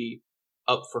everything should be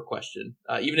up for question,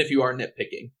 even if you are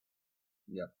nitpicking.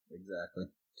 Yep, exactly.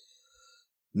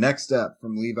 Next up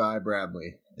from Levi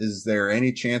Bradley. Is there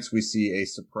any chance we see a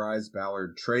surprise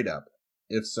Ballard trade up?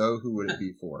 If so, who would it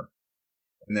be for?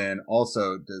 And then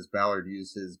also, does Ballard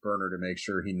use his burner to make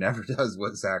sure he never does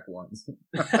what Zach wants?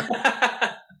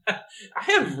 I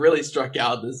have really struck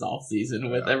out this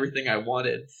offseason with everything I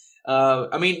wanted.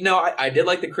 I did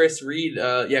like the Chris Reed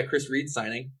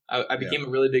signing. I became a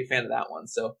really big fan of that one.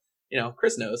 So,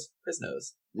 Chris knows.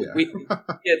 Yeah.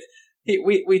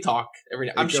 We talk every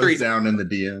day. I'm sure he's down in the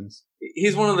DMs.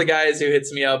 He's one of the guys who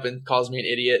hits me up and calls me an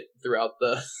idiot throughout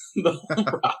the whole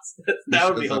process.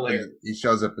 That would be hilarious. He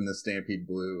shows up in the Stampede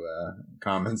Blue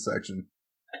comment section.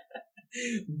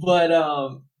 But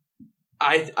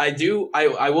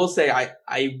I will say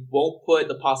I won't put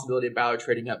the possibility of Ballard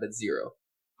trading up at 0.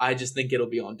 I just think it'll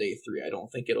be on day 3. I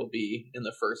don't think it'll be in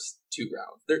the first 2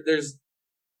 rounds.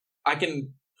 I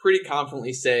can pretty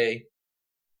confidently say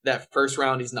that first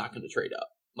round he's not going to trade up.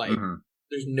 Like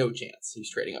there's no chance he's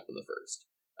trading up in the first.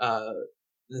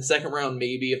 In the second round,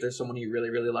 maybe if there's someone he really,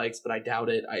 really likes, but I doubt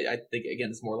it. I think again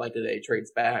it's more likely that he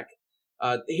trades back.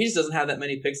 He just doesn't have that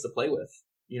many picks to play with.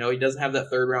 He doesn't have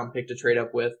that 3rd round pick to trade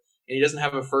up with, and he doesn't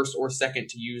have a 1st or 2nd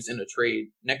to use in a trade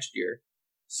next year.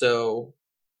 So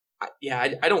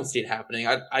I don't see it happening.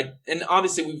 And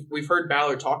obviously we've heard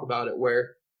Ballard talk about it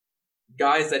where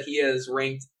guys that he has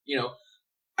ranked,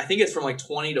 I think it's from like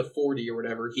 20 to 40 or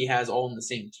whatever, he has all in the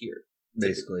same tier.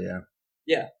 Basically, yeah.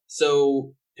 Yeah.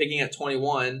 So picking at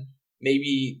 21,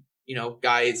 maybe,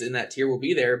 guys in that tier will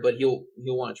be there, but he'll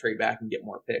want to trade back and get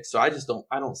more picks. So I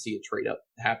don't see a trade up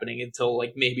happening until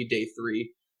like maybe day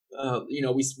 3.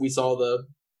 We saw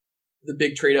the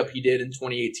big trade up he did in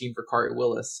 2018 for Khari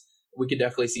Willis. We could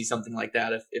definitely see something like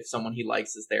that if someone he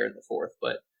likes is there in the 4th.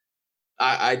 But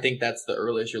I think that's the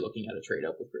earliest you're looking at a trade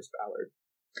up with Chris Ballard.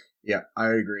 Yeah, I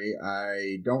agree.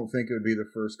 I don't think it would be the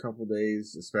first couple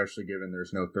days, especially given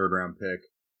there's no 3rd round pick.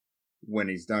 When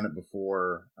he's done it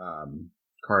before,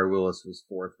 Khari Willis was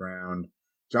 4th round.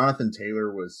 Jonathan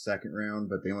Taylor was 2nd round,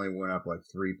 but they only went up like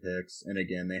 3 picks. And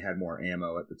again, they had more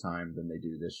ammo at the time than they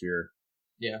do this year.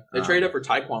 Yeah, they traded up for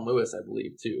Tyquan Lewis, I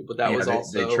believe, too. But that was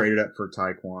also... They traded up for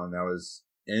Tyquan. That was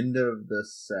end of the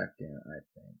 2nd, I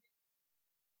think.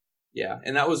 Yeah,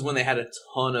 and that was when they had a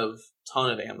ton of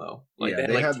ammo. Like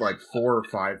they had like 4 or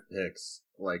 5 picks.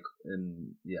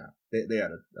 They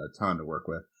had a ton to work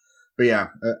with. But yeah,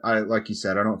 I like you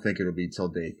said, I don't think it'll be till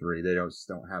day 3. They just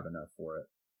don't have enough for it.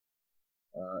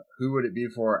 Who would it be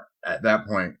for at that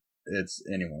point? It's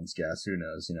anyone's guess. Who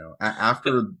knows?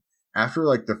 After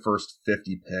like the first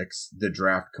 50 picks, the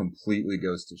draft completely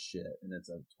goes to shit, and it's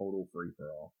a total free for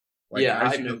all. Like,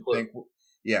 guys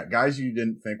you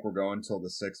didn't think were going till the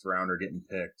 6th round are getting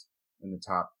picked in the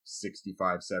top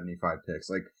 65, 75 picks.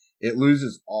 Like, it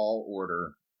loses all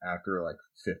order after like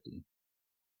 50.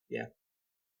 Yeah.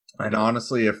 And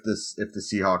honestly, if the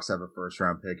Seahawks have a first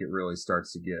round pick, it really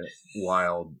starts to get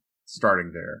wild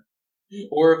starting there.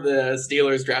 Or if the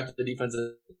Steelers drafted the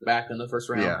defensive back in the first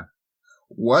round. Yeah.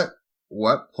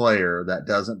 What player that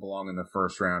doesn't belong in the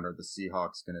first round are the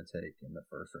Seahawks going to take in the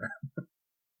first round?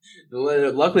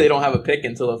 Luckily, they don't have a pick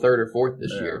until the 3rd or 4th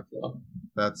this year. So.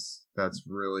 That's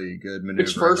really good maneuver.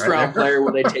 Which first round player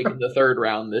will they take in the 3rd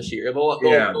round this year? They'll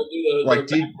do like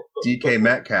DK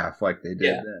Metcalf, like they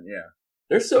did then. Yeah.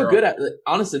 They're so good at it.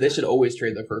 Honestly, they should always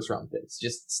trade their first round picks.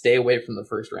 Just stay away from the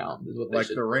first round is what they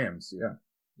should. Like the Rams, yeah.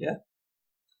 Yeah.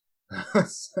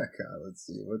 Let's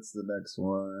see. What's the next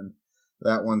one?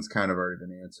 That one's kind of already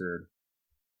been answered.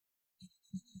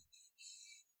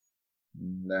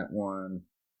 That one.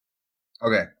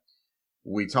 Okay.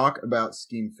 We talk about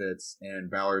scheme fits and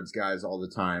Ballard's guys all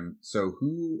the time. So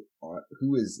who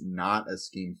is not a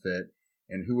scheme fit,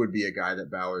 and who would be a guy that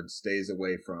Ballard stays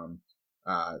away from?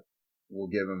 We'll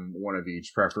give him one of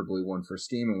each, preferably one for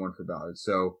scheme and one for Ballard.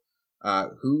 So,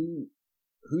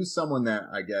 who's someone that,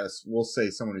 I guess we'll say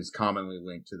someone who's commonly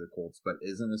linked to the Colts, but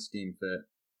isn't a scheme fit?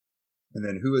 And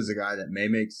then who is a guy that may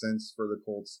make sense for the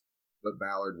Colts, but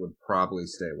Ballard would probably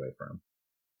stay away from?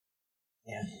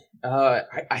 Yeah.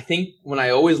 I think when I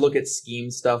always look at scheme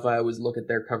stuff, I always look at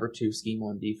their cover 2 scheme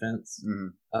on defense.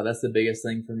 Mm-hmm. That's the biggest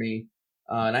thing for me.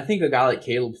 And I think a guy like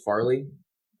Caleb Farley,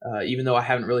 even though I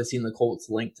haven't really seen the Colts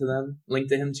linked to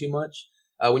him too much.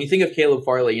 When you think of Caleb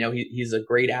Farley, he's a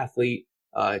great athlete,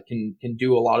 can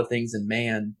do a lot of things in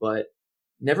man, but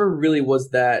never really was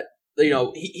that,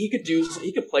 he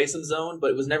could play some zone,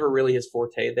 but it was never really his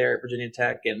forte there at Virginia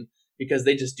Tech. And because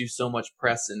they just do so much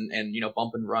press and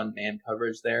bump and run man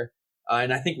coverage there.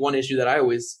 And I think one issue that I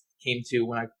always came to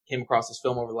when I came across this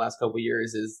film over the last couple of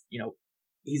years is,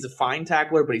 he's a fine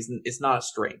tackler, but it's not a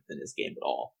strength in his game at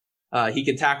all. He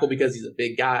can tackle because he's a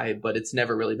big guy, but it's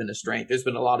never really been a strength. There's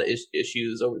been a lot of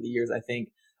issues over the years, I think,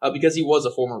 because he was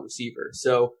a former receiver.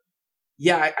 So,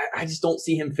 yeah, I just don't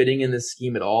see him fitting in this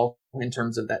scheme at all in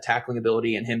terms of that tackling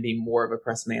ability and him being more of a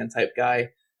press man type guy.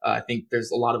 I think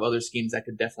there's a lot of other schemes that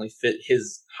could definitely fit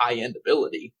his high-end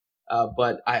ability,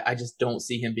 but I just don't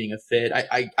see him being a fit.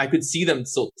 I could see them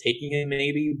still taking him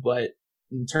maybe, but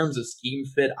in terms of scheme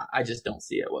fit, I just don't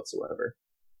see it whatsoever.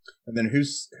 And then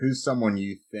who's someone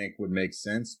you think would make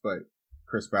sense, but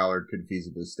Chris Ballard could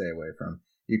feasibly stay away from?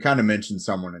 You kind of mentioned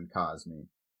someone in Cosme.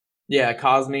 Yeah,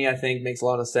 Cosme I think makes a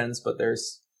lot of sense, but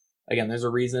there's a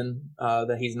reason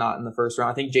that he's not in the first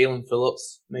round. I think Jalen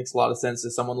Phillips makes a lot of sense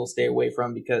as someone they'll stay away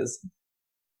from because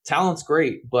talent's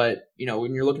great, but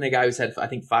when you're looking at a guy who's had I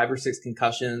think 5 or 6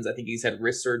 concussions, I think he's had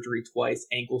wrist surgery twice,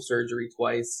 ankle surgery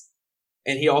twice.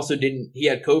 And he also he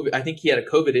had COVID. I think he had a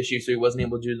COVID issue, so he wasn't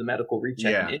able to do the medical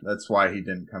recheck. Yeah, that's why he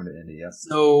didn't come to Indy. Yes.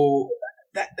 So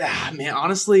man,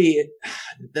 honestly,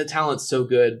 the talent's so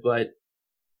good, but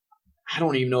I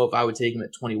don't even know if I would take him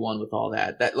at 21 with all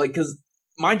that. Because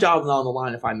my job's not on the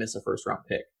line if I miss a first round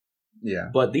pick. Yeah.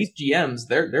 But these GMs,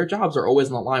 their jobs are always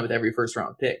on the line with every first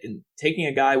round pick, and taking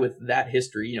a guy with that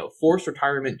history, forced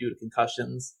retirement due to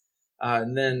concussions,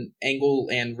 and then ankle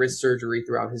and wrist surgery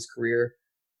throughout his career.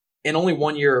 And only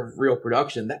 1 year of real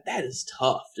production, that is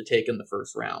tough to take in the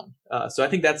first round. So I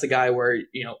think that's a guy where,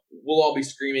 we'll all be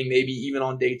screaming maybe even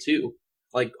on day 2,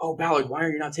 like, oh, Ballard, why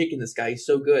are you not taking this guy? He's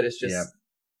so good. It's just,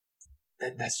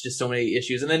 that's just so many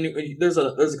issues. And then there's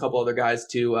a couple other guys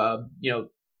too,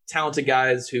 talented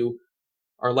guys who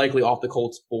are likely off the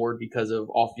Colts board because of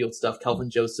off-field stuff.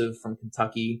 Kelvin Joseph from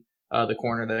Kentucky, the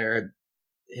corner there,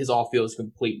 his off-field is a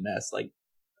complete mess. Like,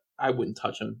 I wouldn't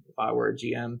touch him if I were a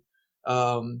GM.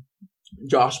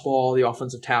 Josh Ball, the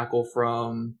offensive tackle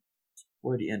from,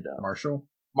 where'd he end up?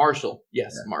 Marshall.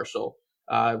 Yes, yeah. Marshall.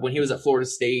 When he was at Florida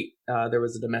State, there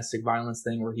was a domestic violence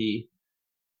thing where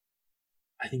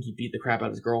I think he beat the crap out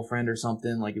of his girlfriend or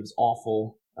something. Like, it was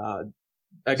awful.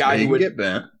 A guy who would get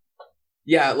bent.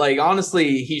 Yeah, like,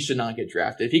 honestly, he should not get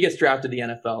drafted. If he gets drafted, the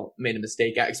NFL made a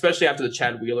mistake, especially after the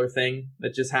Chad Wheeler thing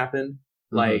that just happened.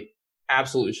 Mm-hmm. Like,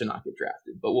 absolutely should not get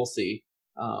drafted, but we'll see.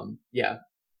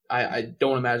 I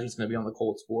don't imagine he's going to be on the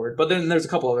Colts board. But then there's a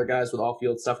couple other guys with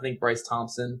off-field stuff. I think Bryce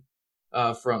Thompson,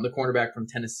 from the cornerback from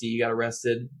Tennessee, got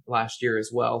arrested last year as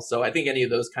well. So I think any of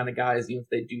those kind of guys, even if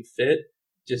they do fit,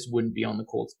 just wouldn't be on the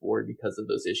Colts board because of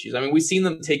those issues. I mean, we've seen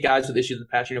them take guys with issues in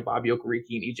the past, Bobby Okereke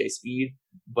and EJ Speed,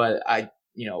 but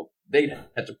they'd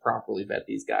have to properly vet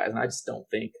these guys, and I just don't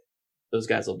think those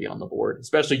guys will be on the board,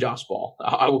 especially Josh Ball.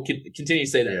 I will continue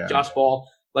to say that. Yeah. Josh Ball,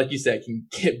 like you said, can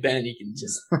get bent. He can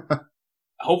just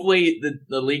hopefully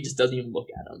the league just doesn't even look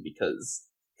at him because,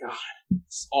 God,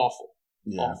 it's awful.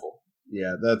 Yeah. Awful.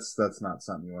 Yeah, that's not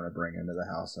something you want to bring into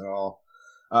the house at all.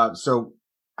 So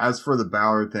as for the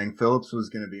Ballard thing, Phillips was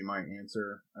going to be my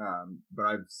answer. But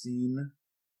I've seen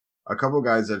a couple of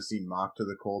guys I've seen mocked to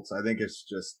the Colts. I think it's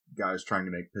just guys trying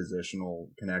to make positional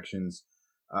connections.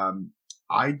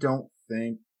 I don't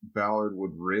think Ballard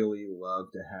would really love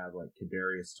to have like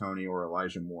Kadarius Toney or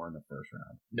Elijah Moore in the first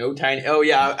round. No tiny. Oh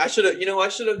yeah, I should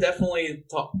have definitely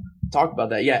talked about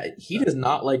that. Yeah, he does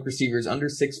not like receivers under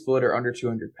 6 foot or under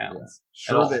 200 pounds.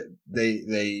 Yeah. Sure that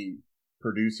they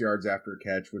produce yards after a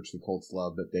catch, which the Colts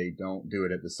love, but they don't do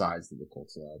it at the size that the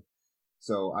Colts love.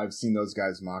 So I've seen those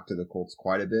guys mocked to the Colts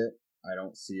quite a bit. I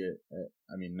don't see it.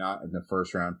 Not in the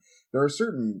first round. There are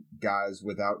certain guys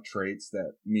without traits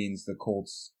that means the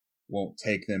Colts won't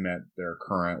take them at their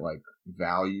current like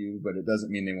value, but it doesn't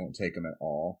mean they won't take them at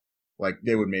all. Like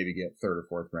they would maybe get 3rd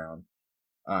or 4th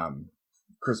round.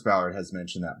 Chris Ballard has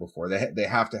mentioned that before. They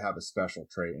have to have a special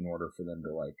trait in order for them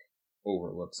to like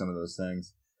overlook some of those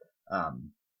things.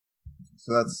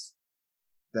 So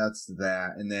that's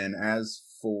that. And then as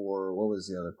for what was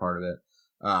the other part of it?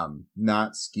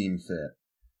 Not scheme fit.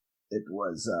 It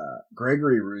was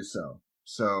Gregory Rousseau.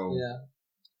 So yeah.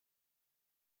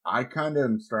 I kind of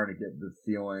am starting to get the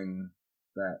feeling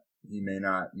that he may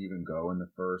not even go in the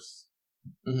first.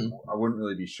 Mm-hmm. I wouldn't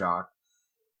really be shocked.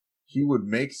 He would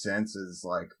make sense as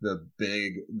like the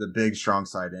big strong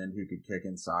side end who could kick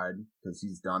inside because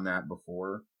he's done that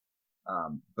before.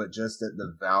 But just at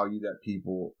the value that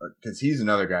people, because he's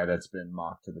another guy that's been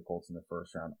mocked to the Colts in the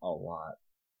first round a lot.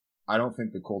 I don't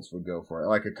think the Colts would go for it.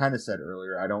 Like I kind of said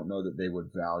earlier, I don't know that they would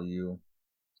value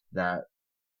that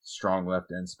strong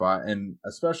left end spot. And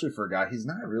especially for a guy, he's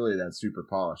not really that super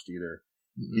polished either.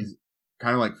 Mm-hmm. He's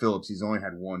kind of like Phillips. He's only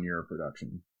had 1 year of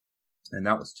production, and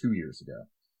that was 2 years ago.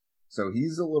 So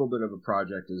he's a little bit of a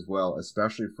project as well,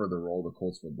 especially for the role the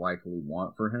Colts would likely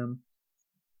want for him.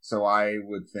 So I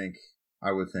would think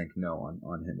no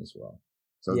on him as well.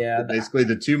 So yeah, basically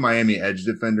the 2 Miami edge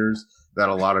defenders that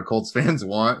a lot of Colts fans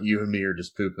want, you and me are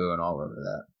just poo-pooing all over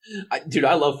that. Dude,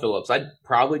 I love Phillips. I'd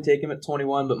probably take him at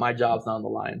 21, but my job's not on the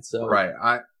line. So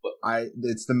right,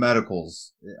 it's the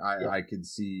medicals. I could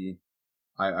see.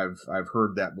 I've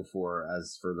heard that before.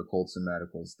 As for the Colts and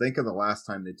medicals, think of the last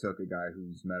time they took a guy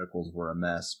whose medicals were a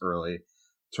mess early.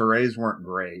 Torres weren't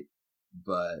great,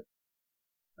 but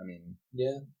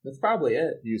yeah, that's probably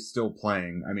it. He was still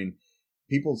playing.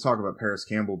 People talk about Paris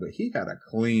Campbell, but he had a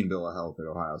clean bill of health at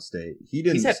Ohio State.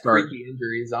 He's had freaky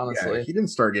injuries, honestly. Yeah, he didn't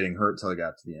start getting hurt till he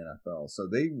got to the NFL. So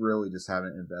they really just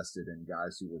haven't invested in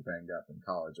guys who were banged up in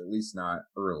college, at least not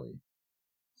early.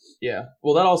 Yeah.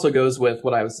 Well, that also goes with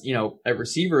what I was, at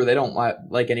receiver, they don't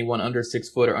like anyone under 6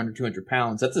 foot or under 200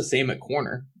 pounds. That's the same at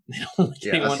corner. They don't like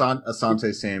anyone.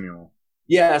 Asante Samuel.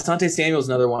 Yeah, Asante Samuel's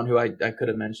another one who I could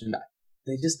have mentioned.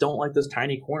 They just don't like those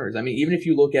tiny corners. Even if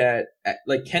you look at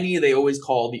like Kenny, they always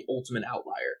call the ultimate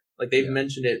outlier. Like they've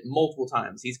mentioned it multiple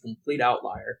times. He's a complete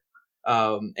outlier.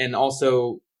 And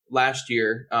also last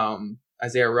year,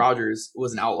 Isaiah Rodgers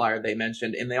was an outlier they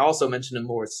mentioned, and they also mentioned him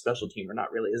more as a special teamer,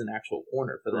 not really as an actual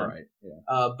corner for them. Right.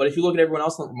 Yeah. But if you look at everyone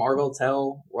else, Marvell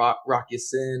Tell, Rock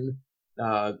Ya-Sin,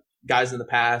 guys in the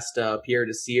past, Pierre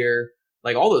Desir,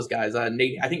 like all those guys, I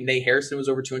think Nate Harrison was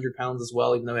over 200 pounds as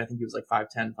well, even though I think he was like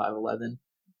 5'10", 5'11".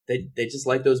 They just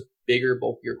like those bigger,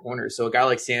 bulkier corners. So a guy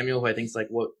like Samuel, who I think is like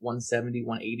 170,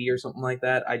 180 or something like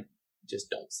that, I just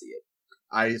don't see it.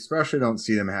 I especially don't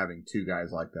see them having 2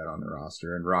 guys like that on the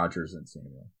roster, and Rodgers and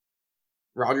Samuel.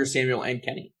 Rodgers, Samuel, and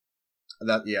Kenny.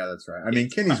 That's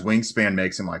right. Kenny's wingspan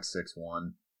makes him like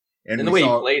 6'1". And the way he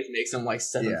plays makes him like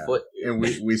 7 foot. And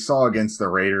we saw against the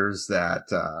Raiders that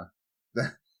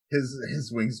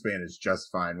his wingspan is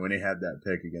just fine when he had that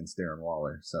pick against Darren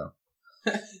Waller. So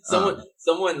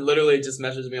someone literally just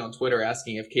messaged me on Twitter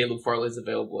asking if Caleb Farley's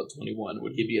available at 21,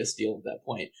 would he be a steal at that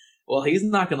point? Well, he's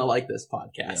not going to like this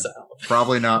podcast. Yeah.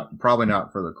 Probably not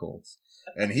for the Colts.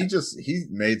 And he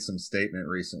made some statement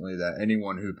recently that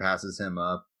anyone who passes him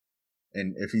up,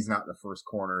 and if he's not the first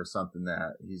corner or something,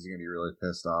 that he's going to be really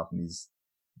pissed off, and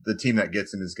the team that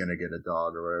gets him is going to get a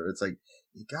dog or whatever. It's like,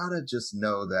 you got to just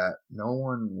know that no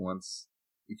one wants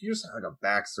if you just had like a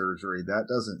back surgery, that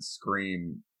doesn't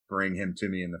scream bring him to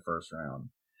me in the first round.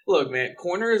 Look, man,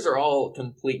 corners are all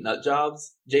complete nut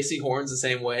jobs. J.C. Horn's the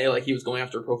same way. Like, he was going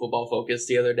after Pro Football Focus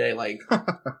the other day. Like,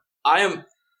 I am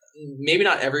maybe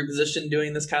not every position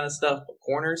doing this kind of stuff, but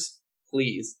corners,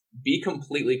 please be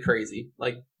completely crazy.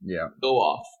 Like, go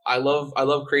off. I love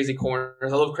crazy corners.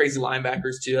 I love crazy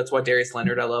linebackers too. That's why Darius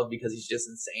Leonard I love, because he's just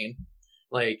insane.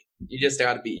 Like, you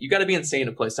gotta be insane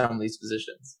to play some of these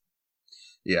positions.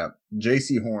 Yeah.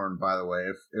 J.C. Horn, by the way,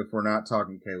 if we're not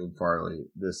talking Caleb Farley,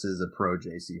 this is a pro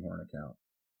J.C. Horn account.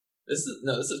 This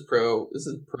is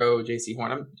pro J.C.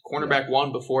 Horn. I'm cornerback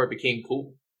one before it became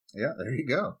cool. Yeah, there you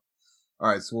go. All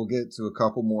right, so we'll get to a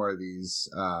couple more of these.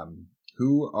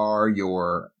 Who are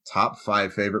your top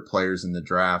 5 favorite players in the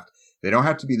draft? They don't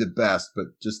have to be the best,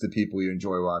 but just the people you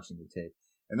enjoy watching the tape.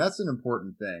 And that's an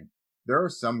important thing. There are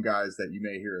some guys that you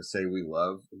may hear us say we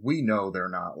love. We know they're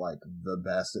not like the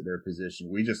best at their position.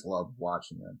 We just love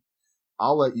watching them.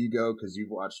 I'll let you go because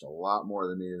you've watched a lot more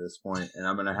than me at this point, and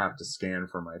I'm going to have to scan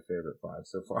for my favorite 5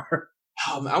 so far.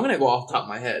 I'm going to go off the top of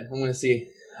my head. I'm going to see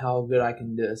how good I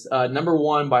can do this. Number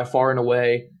 1 by far and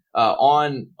away,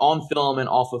 on film and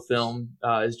off of film,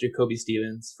 is Jacoby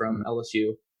Stevens from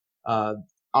LSU.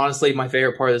 Honestly, my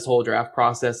favorite part of this whole draft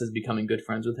process is becoming good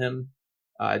friends with him.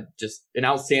 Just an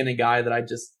outstanding guy that I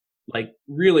just like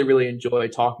really, really enjoy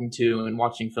talking to and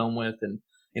watching film with, and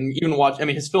even watch. I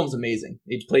mean, his film's amazing.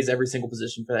 He plays every single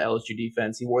position for the LSU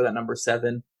defense. He wore that number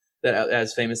 7 that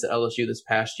is famous at LSU this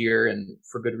past year, and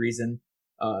for good reason.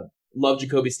 Love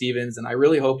Jacoby Stevens, and I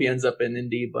really hope he ends up in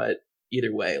Indy. But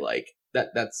either way, like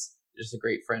that's just a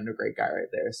great friend, a great guy right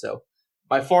there. So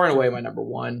by far and away, my number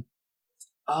 1.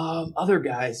 Other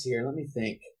guys here, let me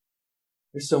think.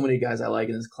 There's so many guys I like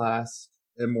in this class.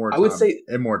 I would say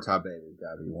Imortal Baby's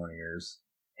got to be one of yours.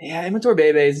 Yeah, Imortal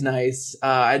Baby is nice.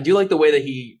 I do like the way that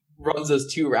he runs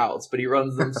those 2 routes, but he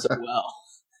runs them so well.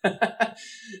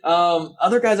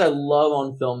 Other guys I love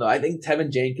on film, though, I think Tevin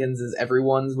Jenkins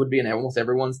would be in almost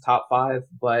everyone's top 5,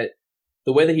 but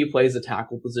the way that he plays the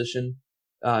tackle position,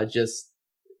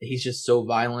 he's just so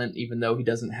violent, even though he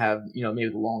doesn't have, maybe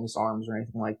the longest arms or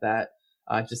anything like that.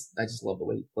 I just love the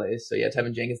way he plays. So yeah,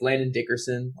 Tevin Jenkins, Landon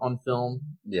Dickerson on film.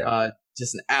 Yeah.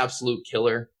 Just an absolute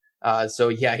killer. So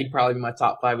yeah, he'd probably be my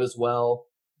top 5 as well.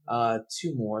 2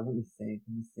 more. Let me think.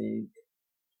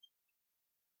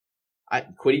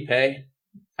 Kwity Paye.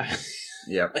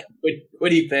 Yeah.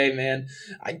 Kwity Paye, man.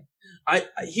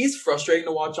 He's frustrating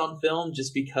to watch on film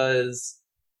just because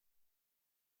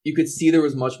you could see there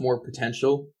was much more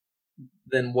potential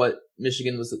than what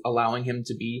Michigan was allowing him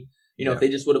to be. If they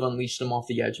just would have unleashed him off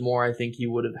the edge more, I think he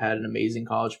would have had an amazing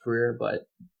college career. But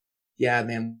yeah,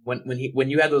 man, when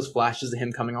you had those flashes of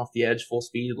him coming off the edge full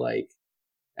speed, like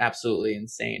absolutely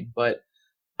insane. But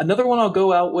another one I'll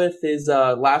go out with is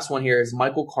last one here is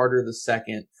Michael Carter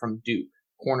II from Duke,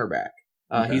 cornerback.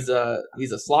 Okay. He's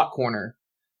a slot corner,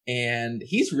 and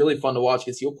he's really fun to watch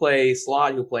because he'll play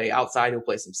slot, he'll play outside, he'll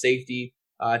play some safety.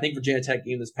 I think Virginia Tech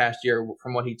game this past year,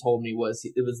 from what he told me, it was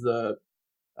the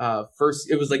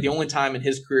it was like the only time in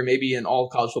his career, maybe in all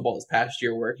college football this past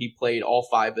year, where he played all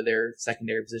 5 of their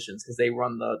secondary positions because they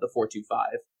run the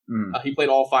 4-2-5. He played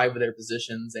all 5 of their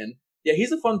positions, and yeah,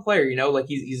 he's a fun player. Like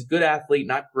he's a good athlete,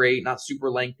 not great, not super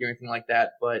lengthy or anything like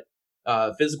that, but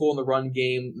physical in the run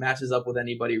game, matches up with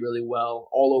anybody really well,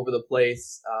 all over the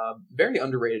place. Very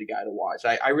underrated guy to watch.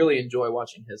 I really enjoy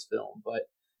watching his film. But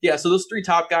yeah, so those 3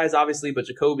 top guys, obviously, but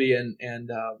Jacoby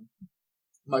and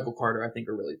Michael Carter, I think,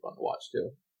 are really fun to watch too.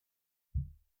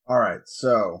 All right,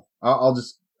 so I'll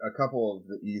just a couple of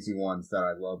the easy ones that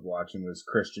I loved watching was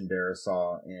Christian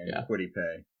Darrisaw and Kwity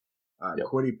Paye.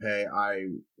 Kwity Paye, I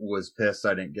was pissed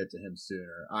I didn't get to him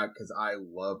sooner because I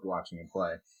loved watching him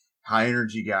play. High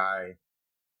energy guy.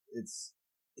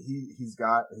 He's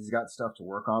got stuff to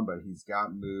work on, but he's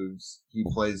got moves. He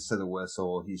plays to the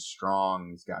whistle. He's strong.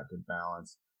 He's got good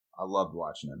balance. I loved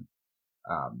watching him.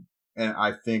 And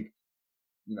I think,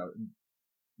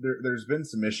 there's been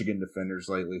some Michigan defenders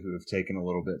lately who have taken a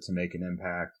little bit to make an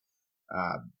impact.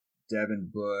 Devin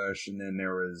Bush, and then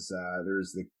there's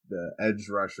the edge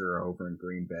rusher over in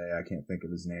Green Bay. I can't think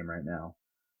of his name right now.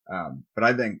 But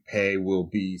I think Paye will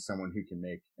be someone who can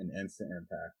make an instant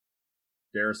impact.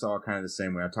 Darrisaw kind of the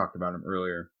same way. I talked about him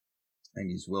earlier. I think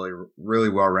he's really, really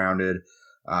well-rounded,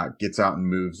 gets out and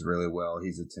moves really well.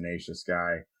 He's a tenacious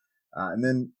guy. And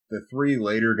then the 3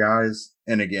 later guys,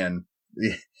 and again,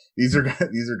 these are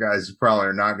guys who probably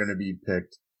are not going to be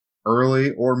picked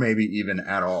early or maybe even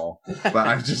at all. But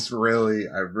I've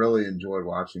really enjoyed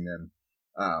watching them.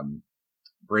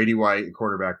 Brady White,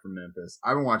 quarterback from Memphis.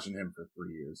 I've been watching him for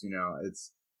 3 years.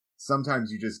 It's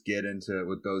sometimes you just get into it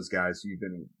with those guys you've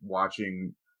been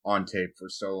watching on tape for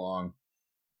so long.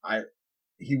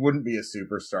 He wouldn't be a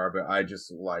superstar, but I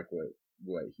just like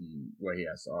what he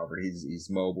has to offer. He's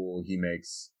mobile. He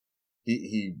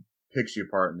picks you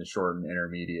apart in the short and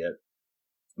intermediate.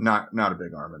 Not a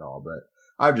big arm at all, but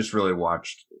I've just really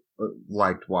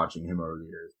liked watching him over the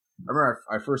years. I remember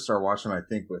I first started watching him, I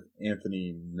think, with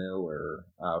Anthony Miller,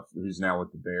 who's now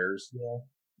with the Bears.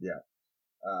 Yeah.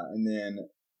 And then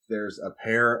there's a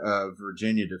pair of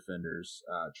Virginia defenders,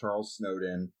 Charles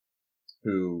Snowden,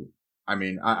 who, I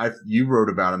mean, you wrote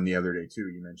about him the other day too.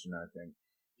 You mentioned, I think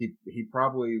he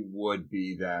probably would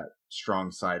be that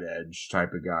strong side edge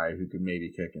type of guy who could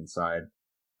maybe kick inside.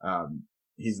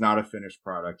 He's not a finished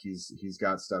product. He's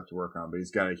got stuff to work on, but he's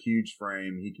got a huge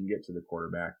frame. He can get to the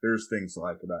quarterback. There's things to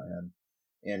like about him.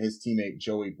 And his teammate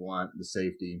Joey Blunt, the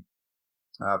safety.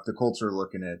 If the Colts are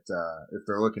looking at if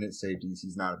they're looking at safeties,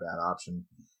 he's not a bad option.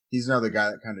 He's another guy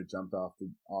that kind of jumped off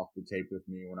the tape with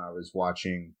me when I was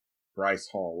watching Bryce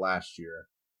Hall last year.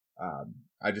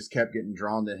 I just kept getting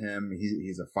drawn to him.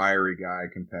 He's a fiery guy,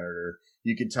 competitor.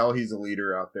 You can tell he's a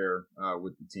leader out there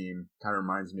with the team. Kind of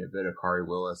reminds me a bit of Khari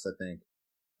Willis, I think.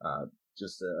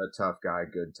 Just a tough guy,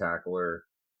 good tackler.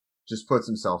 Just puts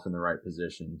himself in the right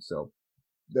position. So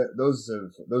those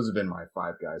have been my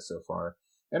 5 guys so far.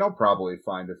 And I'll probably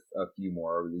find a few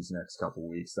more over these next couple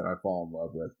weeks that I fall in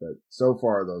love with. But so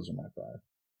far, those are my 5.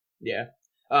 Yeah.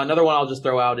 Another one I'll just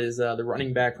throw out is the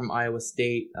running back from Iowa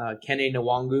State, Kene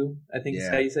Nwangu, I think is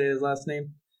how you say his last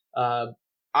name.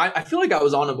 I feel like I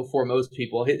was on him before most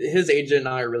people. His agent and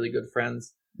I are really good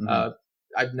friends. Mm-hmm.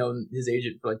 I've known his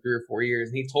agent for like 3 or 4 years,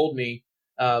 and he told me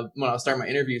when I was starting my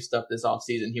interview stuff this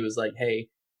offseason, he was like, hey,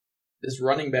 this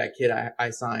running back kid I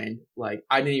signed, like,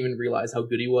 I didn't even realize how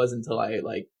good he was until I,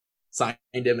 like, signed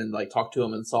him and, like, talked to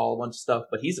him and saw a bunch of stuff,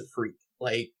 but he's a freak.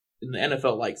 Like, and the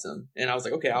NFL likes him. And I was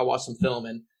like, okay, I'll watch some film.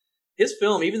 And his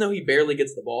film, even though he barely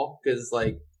gets the ball, because,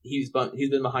 like, he's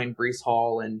been behind Breece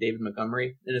Hall and David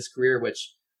Montgomery in his career,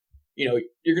 which, you know,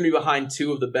 you're going to be behind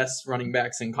 2 of the best running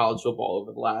backs in college football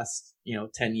over the last,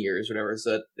 10 years or whatever.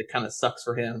 So it kind of sucks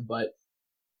for him. But,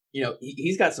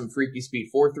 he's got some freaky speed.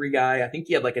 4.3 guy. I think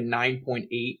he had like a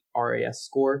 9.8 RAS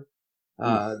score.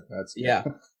 That's good. Yeah.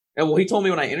 And well, he told me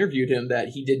when I interviewed him that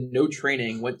he did no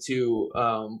training, went to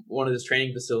one of his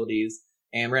training facilities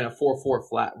and ran a 4.4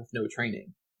 flat with no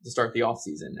training to start the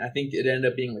offseason. I think it ended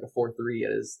up being like a 4.3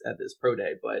 at his pro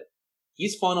day, but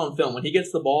he's fun on film. When he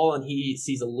gets the ball and he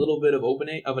sees a little bit of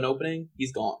an opening,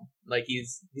 he's gone. Like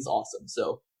he's awesome.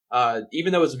 So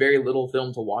even though it's very little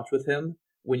film to watch with him,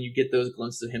 when you get those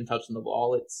glimpses of him touching the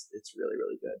ball, it's really,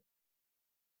 really good.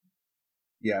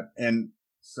 Yeah, and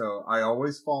so I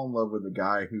always fall in love with a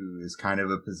guy who is kind of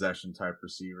a possession type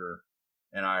receiver,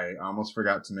 and I almost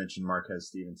forgot to mention Marquez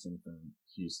Stevenson from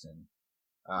Houston.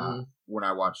 When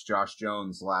I watched Josh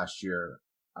Jones last year,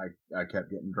 I kept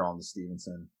getting drawn to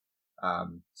Stevenson.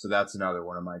 So that's another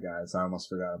one of my guys. I almost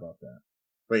forgot about that.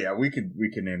 But yeah, we could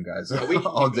name guys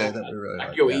all day that we really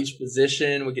like. Go each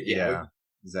position. We could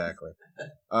exactly.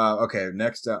 Okay,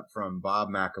 next up from Bob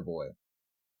McAvoy.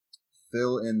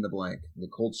 Fill in the blank. The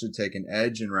Colts should take an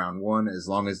edge in round 1 as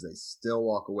long as they still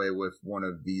walk away with one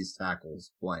of these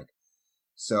tackles, blank.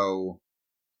 So,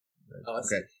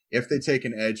 okay, if they take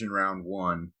an edge in round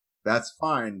 1, that's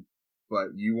fine, but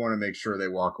you want to make sure they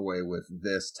walk away with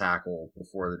this tackle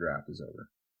before the draft is over.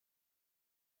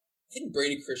 I think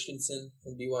Brady Christensen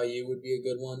from BYU would be a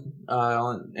good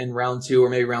one. In round 2 or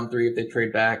maybe round 3 if they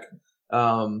trade back.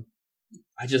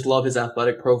 I just love his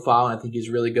athletic profile, and I think he's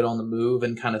really good on the move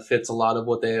and kind of fits a lot of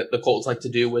what the Colts like to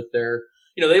do with their,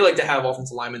 they like to have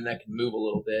offensive linemen that can move a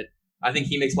little bit. I think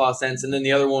he makes a lot of sense. And then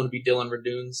the other one would be Dylan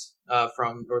Raduns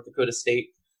from North Dakota State.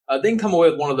 They can come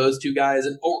away with one of those 2 guys,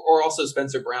 or also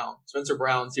Spencer Brown. Spencer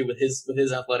Brown too, with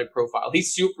his athletic profile.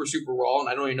 He's super, super raw, and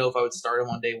I don't even know if I would start him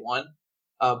on day 1.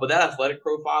 But that athletic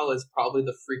profile is probably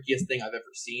the freakiest thing I've ever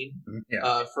seen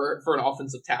for an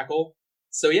offensive tackle.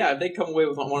 So yeah, if they come away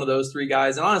with one of those 3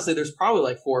 guys, and honestly, there's probably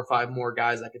like 4 or 5 more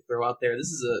guys I could throw out there.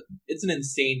 It's an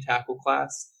insane tackle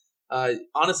class.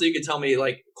 Honestly, you could tell me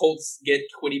like Colts get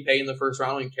Kwity Paye in the first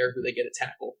round. I don't even care who they get at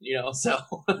tackle, So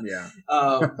yeah.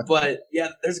 But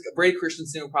yeah, there's Brady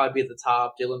Christensen will probably be at the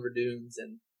top. Dylan Raduns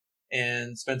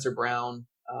and Spencer Brown,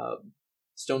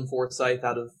 Stone Forsythe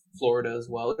out of Florida as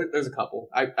well. There's a couple.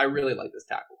 I really like this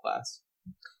tackle class.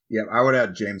 Yeah, I would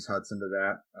add James Hudson to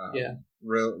that.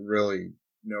 Really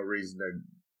no reason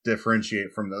to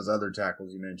differentiate from those other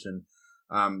tackles you mentioned.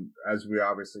 As we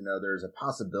obviously know, there's a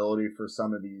possibility for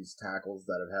some of these tackles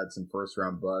that have had some first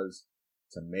round buzz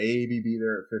to maybe be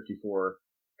there at 54.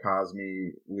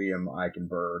 Cosmi, Liam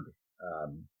Eichenberg,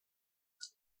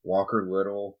 Walker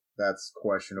Little, that's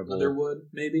questionable. Leatherwood,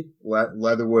 maybe?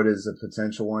 Leatherwood is a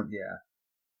potential one, yeah.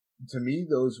 To me,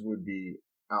 those would be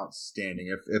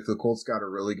outstanding. If the Colts got a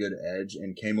really good edge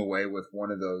and came away with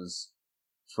one of those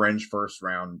fringe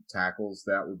first-round tackles,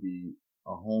 that would be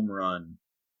a home run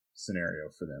scenario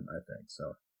for them, I think.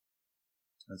 So,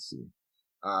 let's see.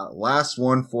 Last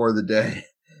one for the day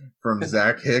from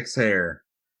Zach Hicks Hair.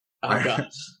 Oh,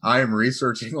 gosh. I am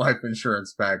researching life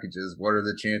insurance packages. What are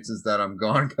the chances that I'm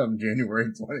gone come January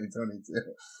 2022?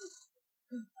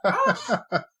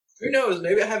 Who knows?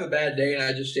 Maybe I have a bad day and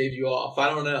I just shaved you off. I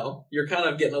don't know. You're kind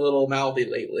of getting a little mouthy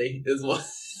lately, is what.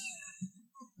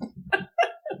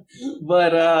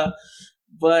 But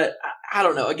I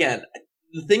don't know. Again,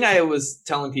 the thing I was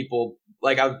telling people,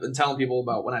 like I've been telling people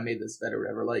about when I made this bet or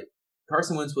whatever, like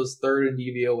Carson Wentz was third in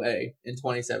DVOA in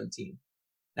 2017.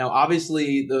 Now,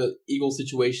 obviously, the Eagles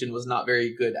situation was not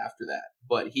very good after that,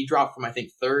 but he dropped from, I think,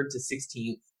 3rd to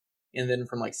 16th, and then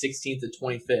from like 16th to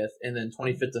 25th, and then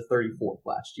 25th to 34th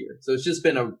last year. So it's just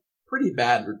been a pretty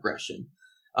bad regression.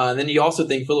 And then you also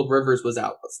think Phillip Rivers was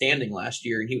outstanding last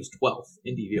year, and he was 12th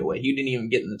in DVOA. He didn't even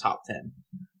get in the top 10.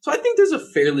 So I think there's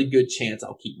a fairly good chance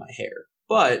I'll keep my hair.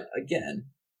 But again,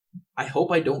 I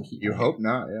hope I don't keep. You hope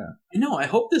not, yeah. I know. I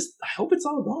hope it's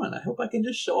all gone. I hope I can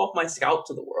just show off my scalp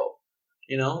to the world.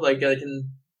 You know, like I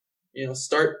can,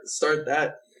 start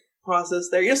that process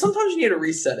there. Sometimes you need to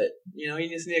reset it. You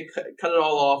just need to cut it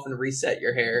all off and reset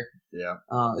your hair. Yeah.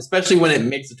 Especially when it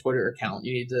makes a Twitter account,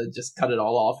 you need to just cut it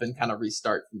all off and kind of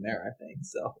restart from there, I think.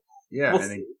 So. Yeah,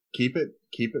 and then keep it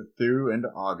through into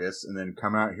August, and then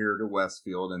come out here to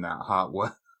Westfield in that hot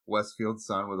Westfield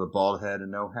sun with a bald head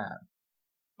and no hat.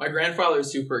 My grandfather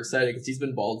is super excited because he's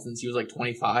been bald since he was like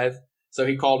 25. So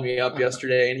he called me up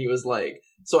yesterday and he was like,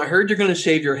 "So I heard you're going to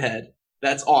shave your head.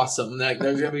 That's awesome. Like,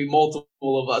 there's going to be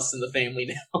multiple of us in the family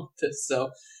now." So,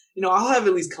 I'll have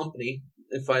at least company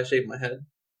if I shave my head.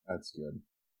 That's good.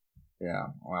 Yeah.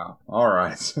 Wow. All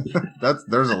right.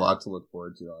 There's a lot to look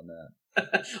forward to on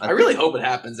that. I really hope it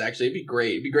happens, actually. It'd be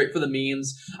great. It'd be great for the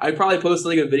memes. I'd probably post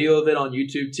like a video of it on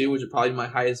YouTube too, which would probably be my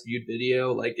highest viewed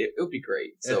video. Like, it would be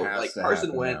great. So, like,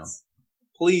 Carson Wentz.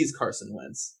 Please, Carson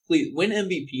Wentz. Please win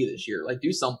MVP this year. Like,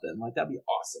 do something. Like, that'd be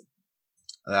awesome.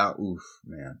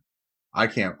 Man. I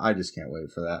just can't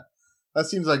wait for that. That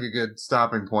seems like a good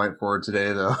stopping point for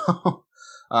today, though.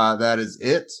 That is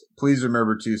it. Please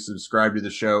remember to subscribe to the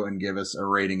show and give us a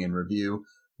rating and review.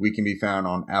 We can be found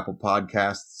on Apple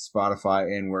Podcasts,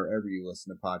 Spotify, and wherever you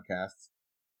listen to podcasts.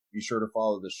 Be sure to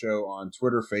follow the show on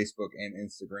Twitter, Facebook, and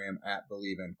Instagram at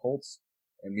BelieveInColts.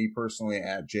 And me personally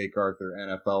at Jake Arthur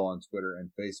NFL on Twitter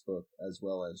and Facebook, as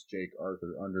well as Jake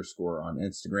Arthur _ on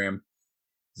Instagram.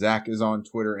 Zach is on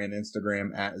Twitter and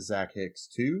Instagram at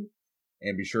ZachHicks2.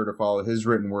 And be sure to follow his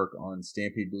written work on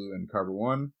Stampede Blue and Cover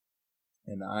One.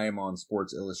 And I am on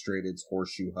Sports Illustrated's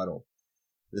Horseshoe Huddle.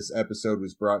 This episode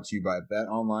was brought to you by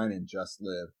BetOnline and Just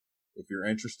Live. If you're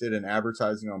interested in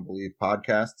advertising on Believe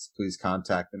Podcasts, please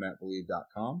contact them at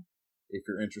Believe.com. If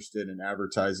you're interested in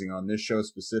advertising on this show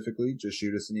specifically, just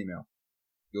shoot us an email.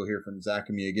 You'll hear from Zach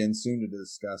and me again soon to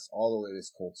discuss all the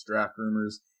latest Colts draft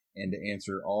rumors and to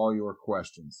answer all your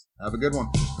questions. Have a good one.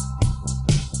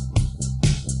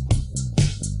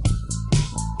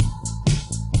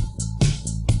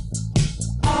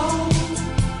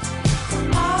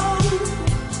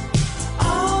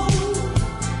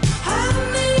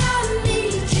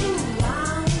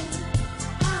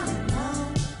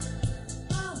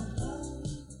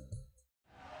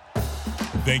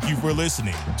 Thank you for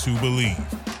listening to Believe.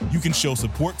 You can show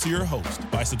support to your host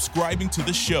by subscribing to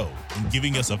the show and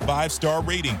giving us a 5-star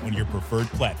rating on your preferred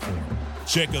platform.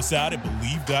 Check us out at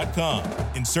Believe.com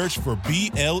and search for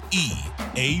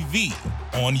BLEAV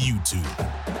on YouTube.